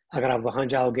place. Agar aap wahan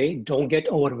jaoge, don't get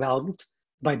overwhelmed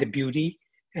by the beauty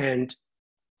and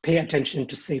pay attention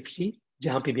to safety.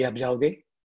 Jahan pe bhi aap jaoge.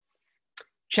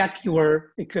 Check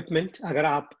your equipment. Agar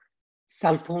aap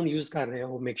cell phone use kar rahe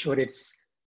ho, make sure it's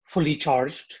fully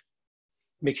charged.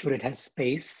 Make sure it has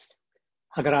space.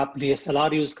 अगर आप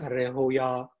DSLR use कर रहे हो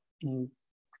या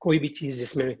कोई भी चीज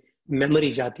जिसमें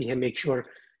memory जाती है, make sure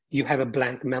you have a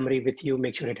blank memory with you.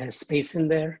 Make sure it has space in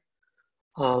there.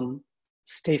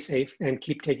 Stay safe and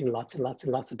keep taking lots and lots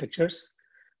and lots of pictures.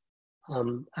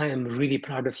 I am really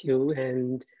proud of you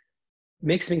and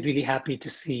makes me really happy to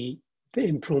see the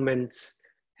improvements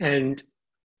and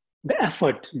the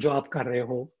effort जो आप कर रहे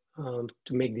हो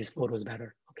to make these photos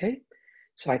better. Okay,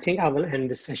 so I think I will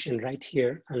end this session right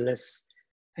here unless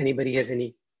anybody has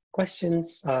any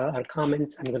questions or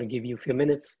comments. I'm going to give you a few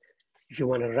minutes if you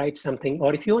want to write something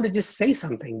or if you want to just say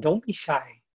something. Don't be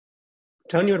shy.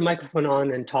 Turn your microphone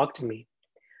on and talk to me.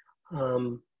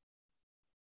 I'm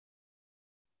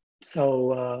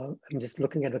just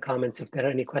looking at the comments if there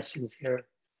are any questions here.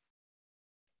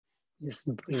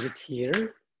 Just bring it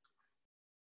here.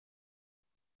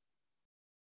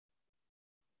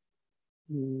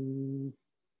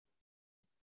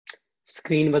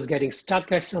 Screen was getting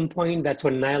stuck at some point. That's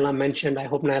what Naila mentioned. I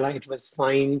hope, Naila, it was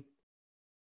fine.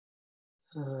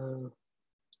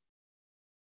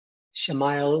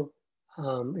 Shamail,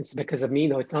 it's because of me.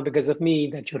 No, it's not because of me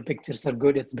that your pictures are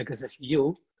good. It's because of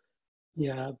you.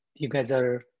 Yeah, you guys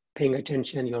are paying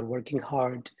attention. You're working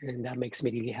hard, and that makes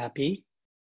me really happy.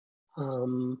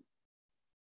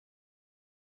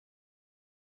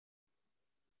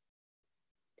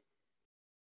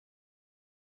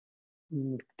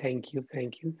 Thank you,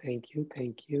 thank you, thank you,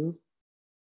 thank you.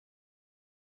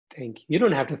 Thank you. You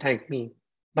don't have to thank me,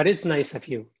 but it's nice of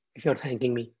you if you're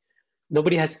thanking me.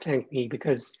 Nobody has to thank me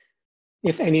because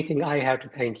if anything, I have to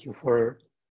thank you for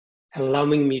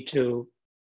allowing me to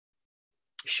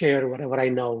share whatever I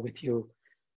know with you,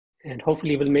 and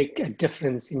hopefully will make a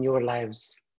difference in your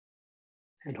lives.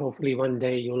 And hopefully one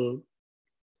day you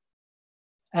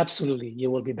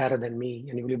will be better than me,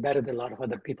 and you will be better than a lot of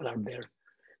other people out there.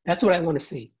 That's what I want to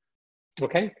see.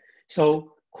 Okay,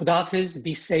 so Khudafiz,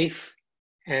 be safe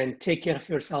and take care of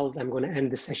yourselves. I'm going to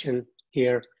end this session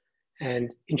here,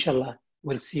 and inshallah,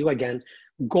 we'll see you again.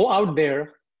 Go out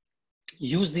there,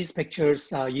 use these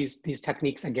pictures, use these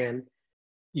techniques again.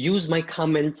 Use my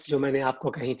comments जो मैंने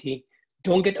आपको कही थी.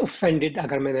 Don't get offended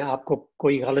अगर मैंने आपको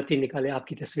कोई गलती निकाले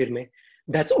आपकी तस्वीर में.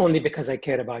 That's only because I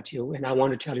care about you and I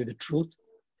want to tell you the truth.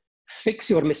 Fix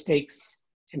your mistakes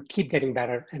and keep getting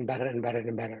better and better and better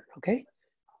and better. Okay?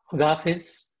 Khuda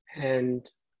Hafiz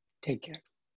and take care.